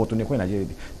ꯑꯆꯨꯝꯕ ꯄꯣꯠꯇꯨꯅꯤ ꯑꯩꯈꯣꯏꯅ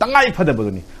ꯍꯥꯏꯖꯔꯤꯗꯤ ꯇꯉꯥꯏ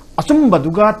ꯐꯗꯕꯗꯨꯅꯤ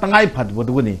ꯑꯆꯨꯝꯕꯗꯨꯒ ꯇꯉꯥꯏ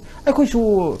ꯐꯗꯕꯗꯨꯒꯅꯤ ꯑꯩꯈꯣꯏꯁꯨ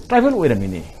tribal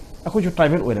ꯑꯣꯏꯔꯝꯃꯤꯅꯤ ꯑꯩꯈꯣꯏꯁꯨ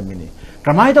tribal ꯑꯣꯏꯔꯝꯃꯤꯅꯤ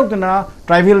ꯀꯃꯥꯏꯅ ꯇꯧꯗꯅ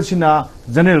ट्राइबलꯁꯤना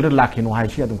ꯖꯦꯅꯔꯦꯜꯗ ꯂꯥꯛꯈꯤꯅꯣ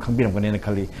ꯍꯥꯏꯁꯤ ꯑꯗꯨꯝ ꯈꯪꯕꯤꯔꯝꯒꯅꯤꯅ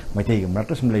ꯈꯜꯂꯤ ꯃꯩꯇꯩꯒꯤ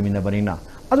ꯃꯔꯛꯇ ꯁꯨꯝ ꯂꯩꯃꯤꯟꯅꯕꯅꯤꯅ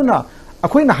ꯑꯗꯨꯅ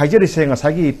ꯑꯩꯈꯣꯏꯅ ꯍꯥꯏꯖꯔꯤꯁꯦ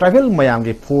ꯉꯁꯥꯏꯒꯤ ट्राइबल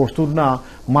ꯃꯌꯥꯝꯒꯤ ꯐꯣꯔꯁꯇꯨꯅ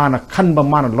ꯃꯥꯅ ꯈꯟꯕ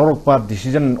ꯃꯥꯅ ꯂꯧꯔꯛꯄ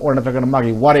ꯗꯤꯁꯤꯖꯟ ꯑꯣꯔ ꯅꯠꯇ꯭ꯔꯒꯅ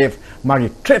ꯃꯥꯒꯤ ꯋꯥꯔꯦꯐ ꯃꯥꯒꯤ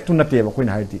ꯊ꯭ꯔꯦꯠꯇꯨ ꯅꯠꯇꯦꯕ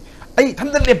ꯑꯩꯈꯣꯏꯅ ꯍꯥꯏꯔꯗꯤ ꯑꯩ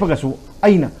ꯏꯊꯟꯇ ꯂꯦꯞꯄꯒꯁꯨ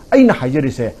ꯑꯩꯅ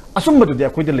ꯍꯥꯏꯖꯔꯤꯁꯦ ꯑꯆꯨꯝꯕꯗꯨꯗꯤ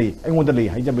ꯑꯩꯈꯣꯏꯗ ꯂꯩ ꯑꯩꯉꯣꯟꯗ ꯂꯩ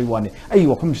ꯍꯥꯏꯖꯕꯒꯤ ꯋꯥꯅꯤ ꯑꯩ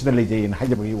ꯋꯥꯐꯝꯁꯤꯗ ꯂꯩꯖꯩꯅ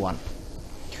ꯍꯥꯏꯖꯕꯒꯤ ꯋꯥꯅꯤ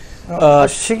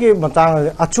ꯁꯤꯒꯤ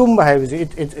ꯃꯇꯥꯡꯗ ꯑꯆꯨꯝꯕ ꯍꯥꯏꯕꯁꯤ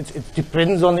it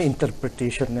depends on the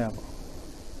interpretation ꯅꯦ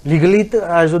legally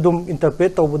ꯍꯥꯏꯔꯁꯨ ꯑꯗꯨꯝ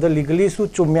interpret ꯇꯧꯕꯗ legally ꯁꯨ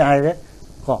ꯆꯨꯝꯃꯦ ꯍꯥꯏꯔꯦ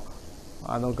ꯀꯣ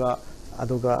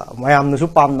ꯑꯗꯨꯒ ꯃꯌꯥꯝꯅꯁꯨ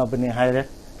ꯄꯥꯝꯅꯕꯅꯦ ꯍꯥꯏꯔꯦ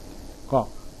ꯀꯣ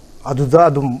ꯑꯗꯨꯗ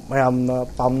ꯑꯗꯨꯝ ꯃꯌꯥꯝꯅ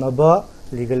ꯄꯥꯝꯅꯕ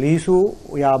legally ꯁꯨ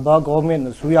ꯌꯥꯕ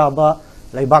ꯒꯣꯚꯔꯟꯃꯦꯟꯠꯅꯁꯨ ꯌꯥꯕ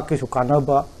ꯂꯩꯕꯥꯛꯀꯤꯁꯨ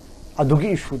ꯀꯥꯟꯅꯕ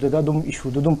ꯑꯗꯨꯒꯤ ꯏꯁꯨꯗꯨ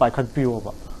ꯑꯗꯨꯝ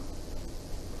ꯄꯥꯏꯈꯠꯄꯤꯌꯣꯕ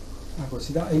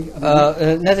ꯁꯤꯗ ꯑꯩ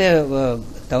ꯅꯠꯇꯦ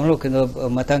ꯇꯥꯃꯣ ꯀꯩꯅꯣ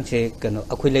ꯃꯇꯥꯡꯁꯦ ꯀꯩꯅꯣ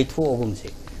ꯑꯩꯈꯣꯏ ꯂꯩꯊꯣꯛꯑꯒꯨꯝꯁꯦ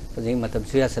ꯍꯧꯖꯤꯛ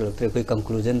ꯃꯇꯝꯁꯨ ꯌꯥꯁꯜꯂꯛꯇ꯭ꯔꯦ ꯑꯩꯈꯣꯏ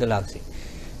ꯀꯟꯀ꯭ꯂꯨꯖꯟꯗ ꯂꯥꯛꯁꯤ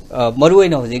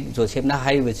ꯃꯔꯨꯑꯣꯏꯅ ꯍꯧꯖꯤꯛ ꯖꯣꯁꯦꯐꯅ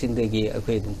ꯍꯥꯏꯔꯤꯕꯁꯤꯡꯗꯒꯤ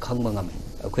ꯑꯩꯈꯣꯏ ꯑꯗꯨꯝ ꯈꯪꯕ ꯉꯝꯃꯤ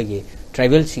ꯑꯩꯈꯣꯏꯒꯤ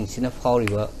ट्राइबलꯁꯤꯡꯁꯤꯅ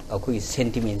ꯐꯥꯎꯔꯤꯕ ꯑꯩꯈꯣꯏꯒꯤ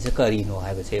ꯁꯦꯟꯇꯤꯃꯦꯟꯁꯦ ꯀꯔꯤꯅꯣ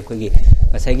ꯍꯥꯏꯕꯁꯦ ꯑꯩꯈꯣꯏꯒꯤ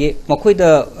ꯉꯁꯥꯏꯒꯤ ꯃꯈꯣꯏꯗ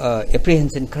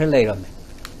ꯑꯦꯄ꯭ꯔꯤꯍꯦꯟꯁꯟ ꯈꯔ ꯂꯩꯔꯝꯃꯦ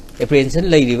ꯑꯦꯄ꯭ꯔꯤꯍꯦꯟꯁꯟ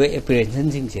ꯂꯩꯔꯤꯕ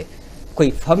ꯑꯦꯄ꯭ꯔꯤꯍꯦꯟꯁꯟꯁꯤꯡꯁꯦ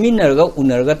ꯑꯩꯈꯣꯏ ꯐꯝꯃꯤꯟꯅꯔꯒ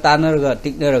ꯎꯅꯔꯒ ꯇꯥꯟꯅꯔꯒ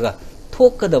ꯇꯤꯛꯅꯔꯒ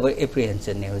ꯊꯣꯛꯀꯗꯕ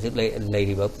ꯑꯦꯄ꯭ꯔꯤꯍꯦꯟꯁꯟꯅꯦ ꯍꯧꯖꯤꯛ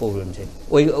ꯂꯩꯔꯤꯕ ꯄ꯭ꯔꯣꯕ꯭ꯂꯦꯝꯁꯦ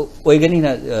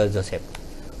ꯑꯣꯏꯒꯅꯤꯅ ꯖꯣꯁꯦꯐ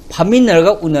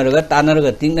ꯐꯝꯃꯤꯟꯅꯔꯒ ꯎꯅꯔꯒ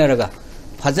ꯇꯥꯟꯅꯔꯒ ꯇꯤꯛꯅꯔꯒ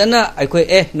ꯐꯖꯅ ꯑꯩꯈꯣꯏ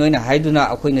ꯅꯣꯏꯅ ꯍꯥꯏꯗꯨꯅ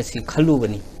ꯑꯩꯈꯣꯏꯅ ꯁꯤ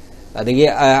ꯈꯜꯂꯨꯕꯅꯤ ꯑꯗꯒꯤ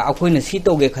ꯑꯩꯈꯣꯏꯅ ꯁꯤ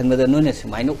ꯇꯧꯒꯦ ꯈꯟꯕꯗ ꯅꯣꯏꯅ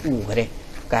ꯁꯨꯃꯥꯏꯅ ꯎꯈ꯭ꯔꯦ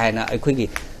ꯀꯥꯏꯅ ꯑꯩꯈꯣꯏꯒꯤ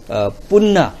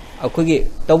ꯄꯨꯟꯅ ꯑꯩꯈꯣꯏꯒꯤ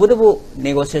ꯇꯧꯕꯗꯕꯨ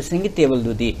ꯅꯦꯒꯣꯁꯤꯌꯦꯁꯟꯒꯤ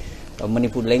ꯇꯦꯕꯜꯗꯨꯗꯤ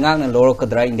ꯃꯅꯤꯄꯨꯔ ꯂꯩꯉꯥꯛꯅ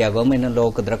ꯂꯧꯔꯛꯀꯗ꯭ꯔꯥ ꯏꯟꯗꯤꯌꯥ ꯒꯚꯔꯟꯃꯦꯟꯠꯅ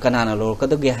ꯂꯧꯔꯛꯀꯗ꯭ꯔꯥ ꯀꯅꯥꯅ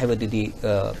ꯂꯧꯔꯛꯀꯗꯒꯦ ꯍꯥꯏꯕꯗꯨꯗꯤ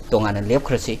ꯇꯣꯉꯥꯟꯅ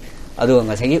ꯂꯦꯞꯈ꯭ꯔꯁꯤ ꯑꯗꯨꯒ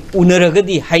ꯉꯁꯥꯏꯒꯤ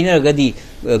ꯎꯅꯔꯒꯗꯤ ꯍꯥꯏꯅꯔꯒꯗꯤ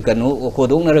ꯀꯩꯅꯣ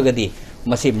ꯍꯣꯗꯣꯛꯅꯔꯒꯗꯤ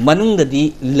ꯃꯁꯤ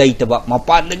ꯃꯅꯨꯡꯗꯗꯤ ꯂꯩꯇꯕ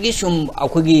ꯃꯄꯥꯟꯗꯒꯤ ꯁꯨꯝ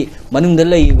ꯑꯩꯈꯣꯏꯒꯤ ꯃꯅꯨꯡꯗ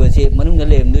ꯂꯩꯔꯤꯕꯁꯦ ꯃꯅꯨꯡꯗ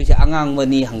ꯂꯩꯔꯝꯗꯣꯏꯁꯦ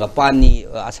ꯑꯉꯥꯡꯕꯅꯤ ꯍꯪꯒꯄꯥꯟꯅꯤ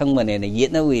ꯑꯁꯪꯕꯅꯦꯅ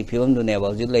ꯌꯦꯠꯅꯕꯒꯤ ꯐꯤꯕꯝꯗꯨꯅꯦꯕ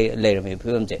ꯍꯧꯖꯤꯛ ꯂꯩꯔꯝꯃꯤꯕ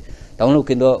ꯐꯤꯕꯝꯁꯦ ꯇꯥꯃꯣ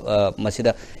ꯀꯤꯟꯗꯣ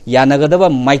ꯃꯁꯤꯗ ꯌꯥꯅꯒꯗꯕ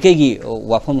ꯃꯥꯏꯀꯩꯒꯤ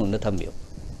ꯋꯥꯐꯝꯂꯣꯝꯗ ꯊꯝꯕꯤꯌꯨ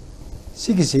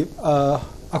ꯁꯤꯒꯤꯁꯤ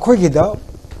ꯑꯩꯈꯣꯏꯒꯤꯗ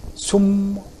ꯁꯨꯝ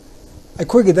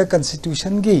ꯑꯩꯈꯣꯏꯒꯤꯗ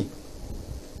ꯀꯟꯁꯇꯤꯇ꯭ꯌꯨꯁꯟꯒꯤ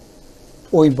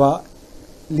ꯑꯣꯏꯕ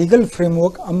लीगल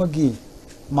फ्रेमवर्क अमगी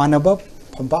मानबा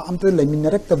फंपा अमते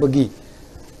लेमिनरक्तबगी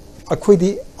अखोइदी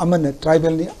अमन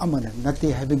ट्राइबल नि अमन नते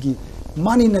हैबगी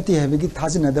मानी नते हैबगी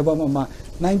थाजनदबा ममा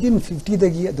 1950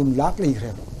 दगी अदुम लाक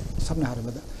लेख्रे सबना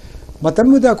हरबदा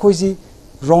मतमुदा अखोइसी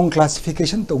रॉन्ग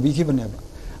क्लासिफिकेशन तोबिखि बनेबा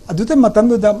अदुते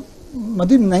मतमुदा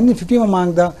मदि 1950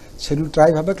 ममांगदा शेड्यूल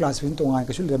ट्राइब हबा क्लासिफिकेशन तोंगा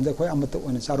कसु लेमदा खोइ अमत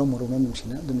ओना चारो मरोम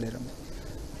नुसिना अदुम लेरम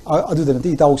अदुदा नते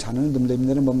इताउ सानन अदुम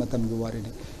लेमिनरम मतमगु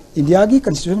वारेनि इंडिया की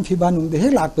कॉन्स्टिट्यूशन फीबान उंदे हे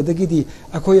लाकपदगी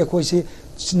अखोई से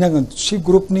सी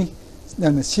ग्रुप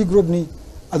नि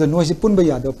अद नोइसे पुनब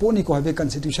याद पोनी को हबे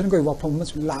कॉन्स्टिट्यूशन को वाफम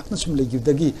लाकना सुम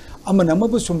लेगिदगी अमन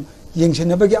अमबु सुम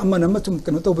येंगसेनबगी अमन अम सुम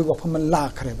कनो तोबे वाफम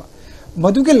लाखरेबा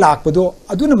मदुगे लाकपदो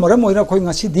अदुना मरम ओइना खोइ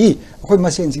ngasi अखोइ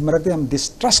मसेंसी मरते हम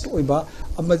डिस्ट्रस्ट ओइबा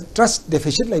अम ट्रस्ट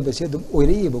डेफिसिट लाइबसे दुम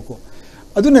ओइरेयेबको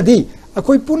अदुनदी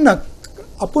अखोइ पुन्ना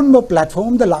अपुनब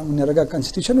प्लेटफॉर्म द लांगनरगा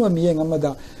कॉन्स्टिट्यूशन व मियेंग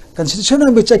अमदा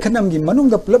कॉन्स्टिट्यूशन में चैखनम की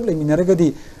मनुंग पुलप लेमिनरगदी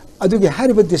अदुगे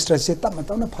हारिब डिस्ट्रस्ट से तम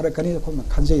तम फरकनी अखोम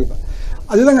खंजैबा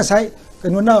अदुदा ngасai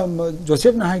कनोना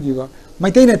जोसेफ ना हागिबा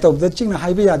मैतैने तौबद चिंगना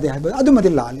हाइबे यादे हाइबा अदुमदि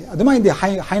लाले अदुमाइदि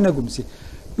हाइनागुमसी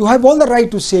you have all the right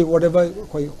to say whatever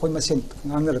कोई मसेन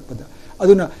ngangnarapda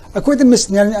aduna akoi the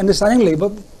misunderstanding labor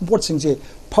board singse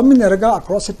phaminaraga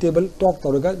across the table talk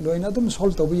tawraga loina dum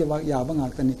solve tawbi yaba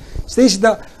ngaktani stage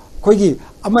da koigi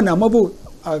amana amabu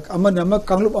amana ama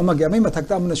kanglup amage amai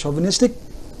mathakta amana chauvinistic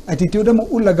attitude ama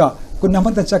ulaga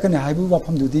kunamata chakane haibu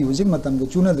wafam dudi hujik matam do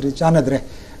chunadre chanadre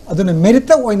aduna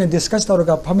merita oina discuss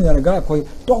tawraga phaminaraga koi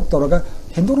talk tawraga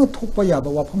hendona thokpa yaba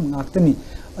wafam ngaktani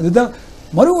aduda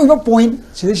maru oiba point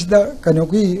sidisida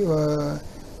kanoki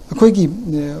अखोगी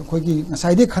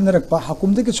ngसाइदे खनरकपा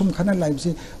हाकुमदे के सुम खना लाइबसे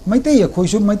मैतै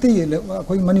अखोइसु मैतै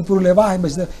अखोइ मणिपुर लेबा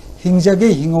हाइबसे हिंगजगे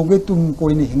हिंगोगे तुम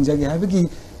कोइने हिंगजगे हाइबगी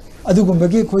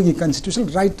अदुगुंबगी अखोगी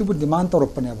constitutional right to demand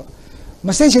तौरपनेबा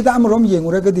मसे सिदा अमरोम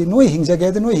येंगुरगदी नोय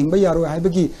हिंगजगे the नोय हिंगबा यारो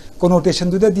हाइबगी connotation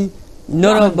दुददी no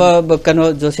कनो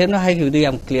Joseph हाइगिबदु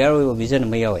याम clear ओइबो vision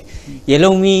मा यावे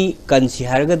येलोमी कंसी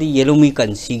हारगदी येलोमी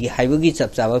कंसी गी हाइबगी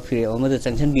चपचाबा फिरे अमद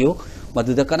चंगसन बियो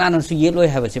मदुदा कनानसु येलोय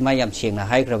हाबसे मा याम सेंगना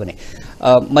हाइग्रबने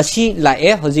मसी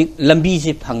लाए हजिक लंबी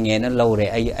से फंगेना लौरे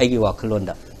आइगी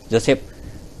वाखलोंदा जोसेफ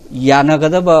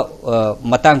यानागदबा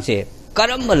मतांगसे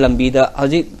करम लंबीदा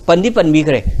हजिक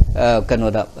पनबीग्रे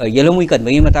कनोदा येलोमी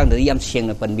कनबगी मतांगदा याम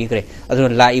सेंगना पनबीग्रे अदो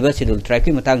लाइबा शेड्यूल ट्राइब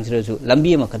की मतांगसिरसु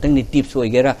लंबी अमा खतंगनि टिप्स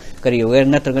ओइगेरा करी ओइर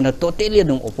नत्रगना टोटली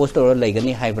अदुम ओपोज तोर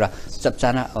लैगनी हाइब्रा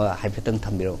चपचाना हाइफेतंग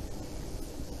थंबिरो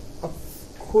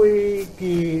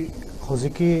ꯑꯩꯈꯣꯏꯒꯤ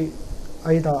ꯍꯧꯖꯤꯛꯀꯤ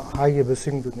ꯑꯩꯅ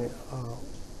ꯍꯥꯏꯈꯤꯕꯁꯤꯡꯗꯨꯅꯦ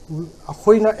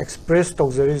ꯑꯩꯈꯣꯏꯅ ꯑꯦꯛꯁꯄ꯭ꯔꯦꯁ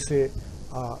ꯇꯧꯖꯔꯤꯁꯦ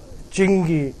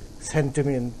ꯆꯤꯡꯒꯤ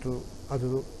ꯁꯦꯟꯇꯤꯃꯦꯟꯇꯨ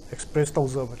ꯑꯗꯨ ꯑꯦꯛꯁꯄ꯭ꯔꯦꯁ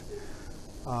ꯇꯧꯖꯕꯅꯤ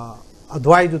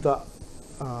ꯑꯗꯨꯋꯥꯏꯗꯨꯗ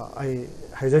ꯑꯩ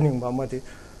ꯍꯥꯏꯖꯅꯤꯡꯕ ꯑꯃꯗꯤ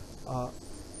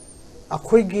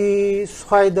ꯑꯩꯈꯣꯏꯒꯤ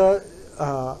ꯁ꯭ꯋꯥꯏꯗ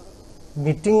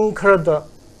ꯃꯤꯇꯤꯡ ꯈꯔꯗ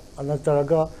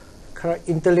ꯅꯠꯇ꯭ꯔꯒ खरा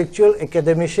इंटेलेक्चुअल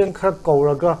एकेडमिशियन खरा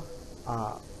कौरगा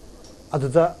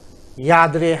अदुदा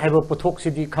यादरे हाइबा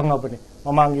पुथोक्सिदी खंगाबने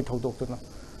ममांगी थौदोक्तुना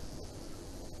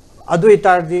अदु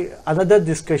इतारदी अनदर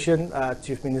डिस्कशन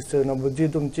चीफ मिनिस्टर नबुदी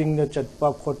दुम चिंग न चटपा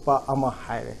खोटपा अमा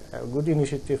हाइरे good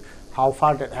initiative how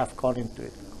far that have gone into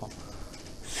it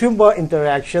Simba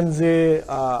interaction जे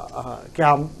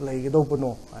क्या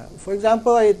लेगदोबनो फॉर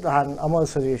एग्जांपल आई हान अमा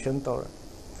सजेशन तौर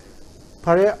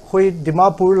फरे होई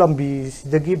दिमापुर लंबी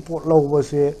दगी पोट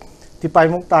लौबसे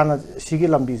तिपाइमुक ताना सिगी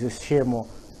लंबी से सेमो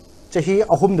चही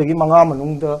अहुम दगी मंगा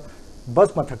मनुंग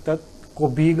बस मथक्ता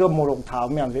कोबीगा मोरोक था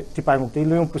म्याम से तिपाइमुक ते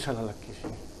लोयong पुसला लक्की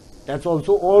that's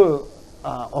also all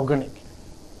organic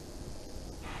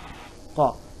को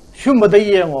शुम बदई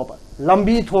येंगोबा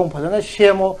लंबी थोंग फजना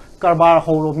सेमो कारबार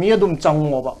होलो मी अदुम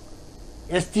चंगोबा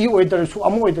एसटी ओइदर सु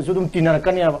अमु ओइदर सु दुम तिनर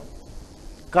कनेबा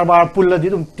कारबार पुल्लदि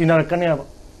दुम तिनर कनेबा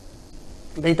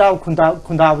लेता खुंदा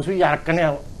खुंदाबसु यारकने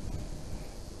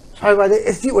साइबादे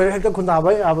एसटी ओइर हेक्टा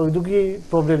खुंदाबा आबदुगी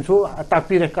प्रॉब्लम सु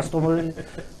ताकपीरे कस्टमर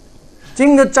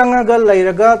चिंग चंगागा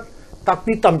लैरगा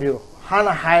ताकपी तंबियो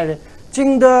हाना हायरे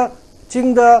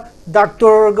चिंग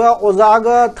डॉक्टर गा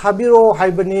ओजागा थाबिरो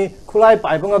हाइबनी खुलाई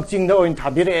पाइबंग चिंग ओइन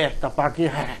थाबिरे तपाकी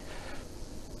है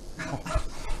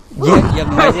ये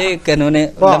माजे कनोने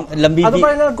लंबी अदु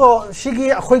बाइना को सिगी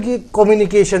अखोगी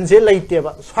कम्युनिकेशन से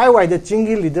लेतेबा स्वाइ वाइद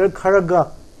चिंगी लीडर खरगा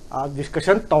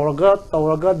डिस्कशन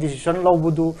तौरगा डिसीजन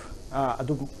लौबुदु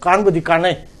अदु कानबुदि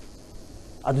कानै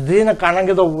अदु देना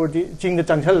कानंगे दौबुदि चिंग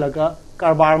चंगलगा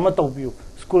कारबार म तौबियु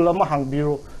स्कूल म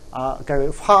हांगबिरो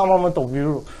फार्म म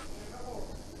तौबिरो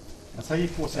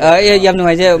याम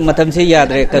नुवाइजे मतम से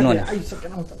याद रे कनोने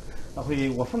अखोगी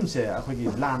वफम से अखोगी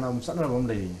लाना सनरबम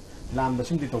लई लान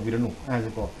बसिंग तौबिरनु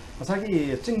आजको मसागी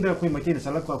चिंग द खोई मकी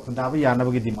सलक खुंदाबा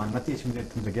यानबगी डिमांड नति सिंग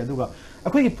थुजगे अदुगा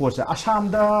अखोगी पोस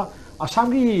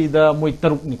आसामगी द मोय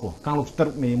तरुक निको कांगलुक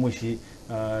तरुक नि मोयसी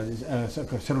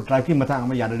सेरु ट्राइब की मथा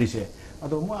अमा यानरिसे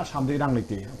अदो मो आसाम दे रांग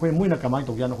लेते अखोई मोयना कमाई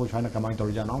तौजान अखोई स्वाइना कमाई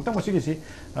तौजान अंतम मसिगिसी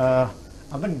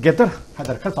अदन गेटर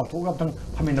हदर खल तौथोग अदन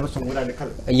फमिनबा संगुरा ले खल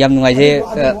याम नुवाइजे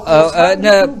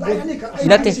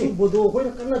नति बोदो खोई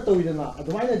कन्ना तौइदना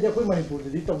अदवाइना जे खोई मणिपुर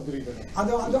दि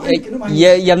तौदरिदना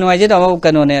ये याम नुवाइजे दमा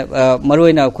कनोने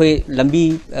मरोइना अखोई लंबी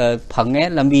फंगे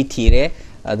लंबी थीरे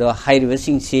अदो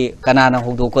हाइरिबसिंगसी कनाना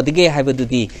होदोकोदिगे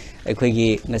हाइबदुदी अखोइगी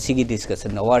नसिगी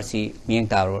डिस्कशन अवारसी मियंग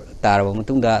तारबा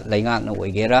मतुंगा लैंगाकना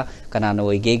ओइगेरा कनाना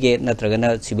ओइगेगे नत्रगना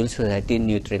सिविल सोसाइटी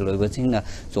न्यूट्रल ओइबसिंगना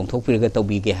चोंथोकपिरगा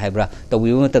तौबिगे हाइब्रा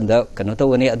तौबिबा मतंदा कनो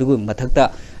तौगने अदुगु मथक्ता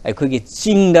अखोइगी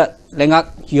चिंगदा लैंगाक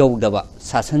यौदबा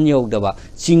शासन यौदबा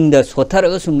चिंगदा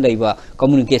सोथरगा सुम लैबा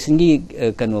कम्युनिकेशन की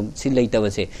कनो सि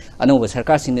लैतबसे अनोबा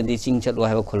सरकार सिंगदी चिंग चलो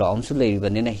हाइबा खुला अमसु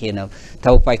लैरिबनेना हेना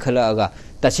थाव पाइखलागा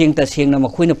तसेंग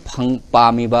मखोइना फंग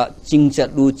पामिबा चिंग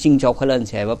चलु चिंग चौखलन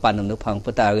से हाइबा पानमनो फंग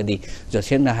पतागदी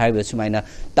जोसेमना हाइबा सुमाइना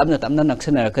तमना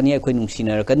नक्सनरकनी अखोइ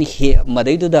नुंसिनरकनी हे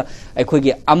मदैदुदा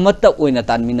अखोइगी अमत्ता ओइना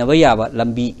तानमिनबा याबा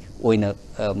लंबी ओइना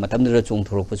मतमदुदा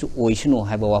चोंथोरकपसु ओइसनो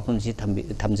हाइबा वाफमसि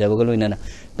थमजबगा लोइनाना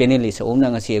पेनेलिस्ट ओमना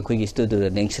ngasi अखोइगी स्टुडियोदा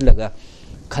नेंसिलगा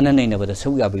खना नैनबदा सौ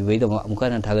याबिबैदमा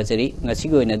अमुकाना थागजरी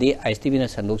ngasiगी ओइनादि आईएसटीबीना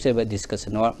संदोक्सेबा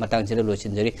डिस्कशन और मतांगसिदा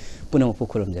लोचिनजरी पुनमपु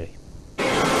खुरमजरी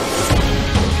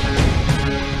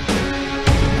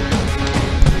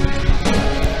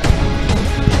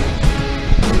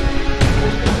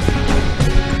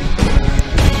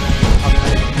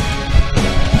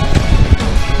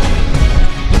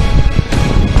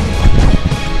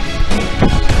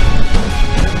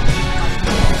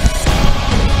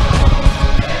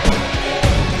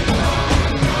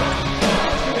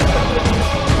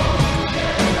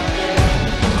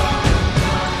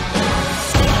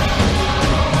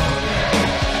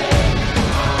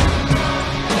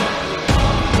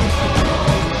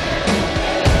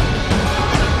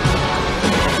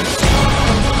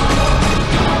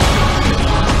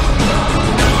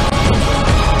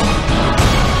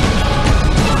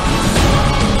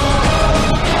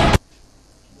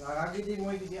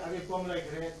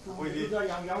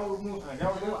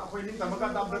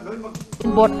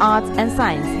Board Arts and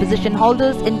Science position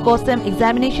holders in COSEM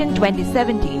examination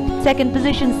 2017. Second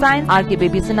position Science RK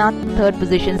Baby Sanath. Third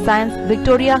position Science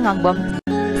Victoria Ngangbam.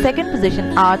 Second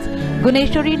position Arts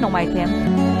Guneshwari Nomaithem.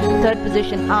 Third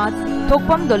position Arts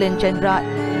Thokpam Dolen Chandra.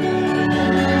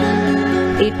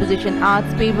 Eighth position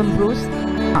Arts Pavam Bruce.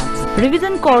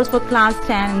 Revision course for class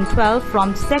 10 and 12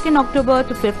 from 2nd October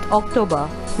to 5th October.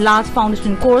 Last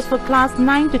foundation course for class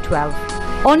 9 to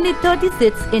 12. Only 30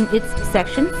 seats in its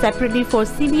section separately for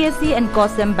CBSE and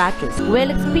COSM batches.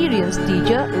 Well-experienced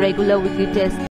teacher, regular weekly tests.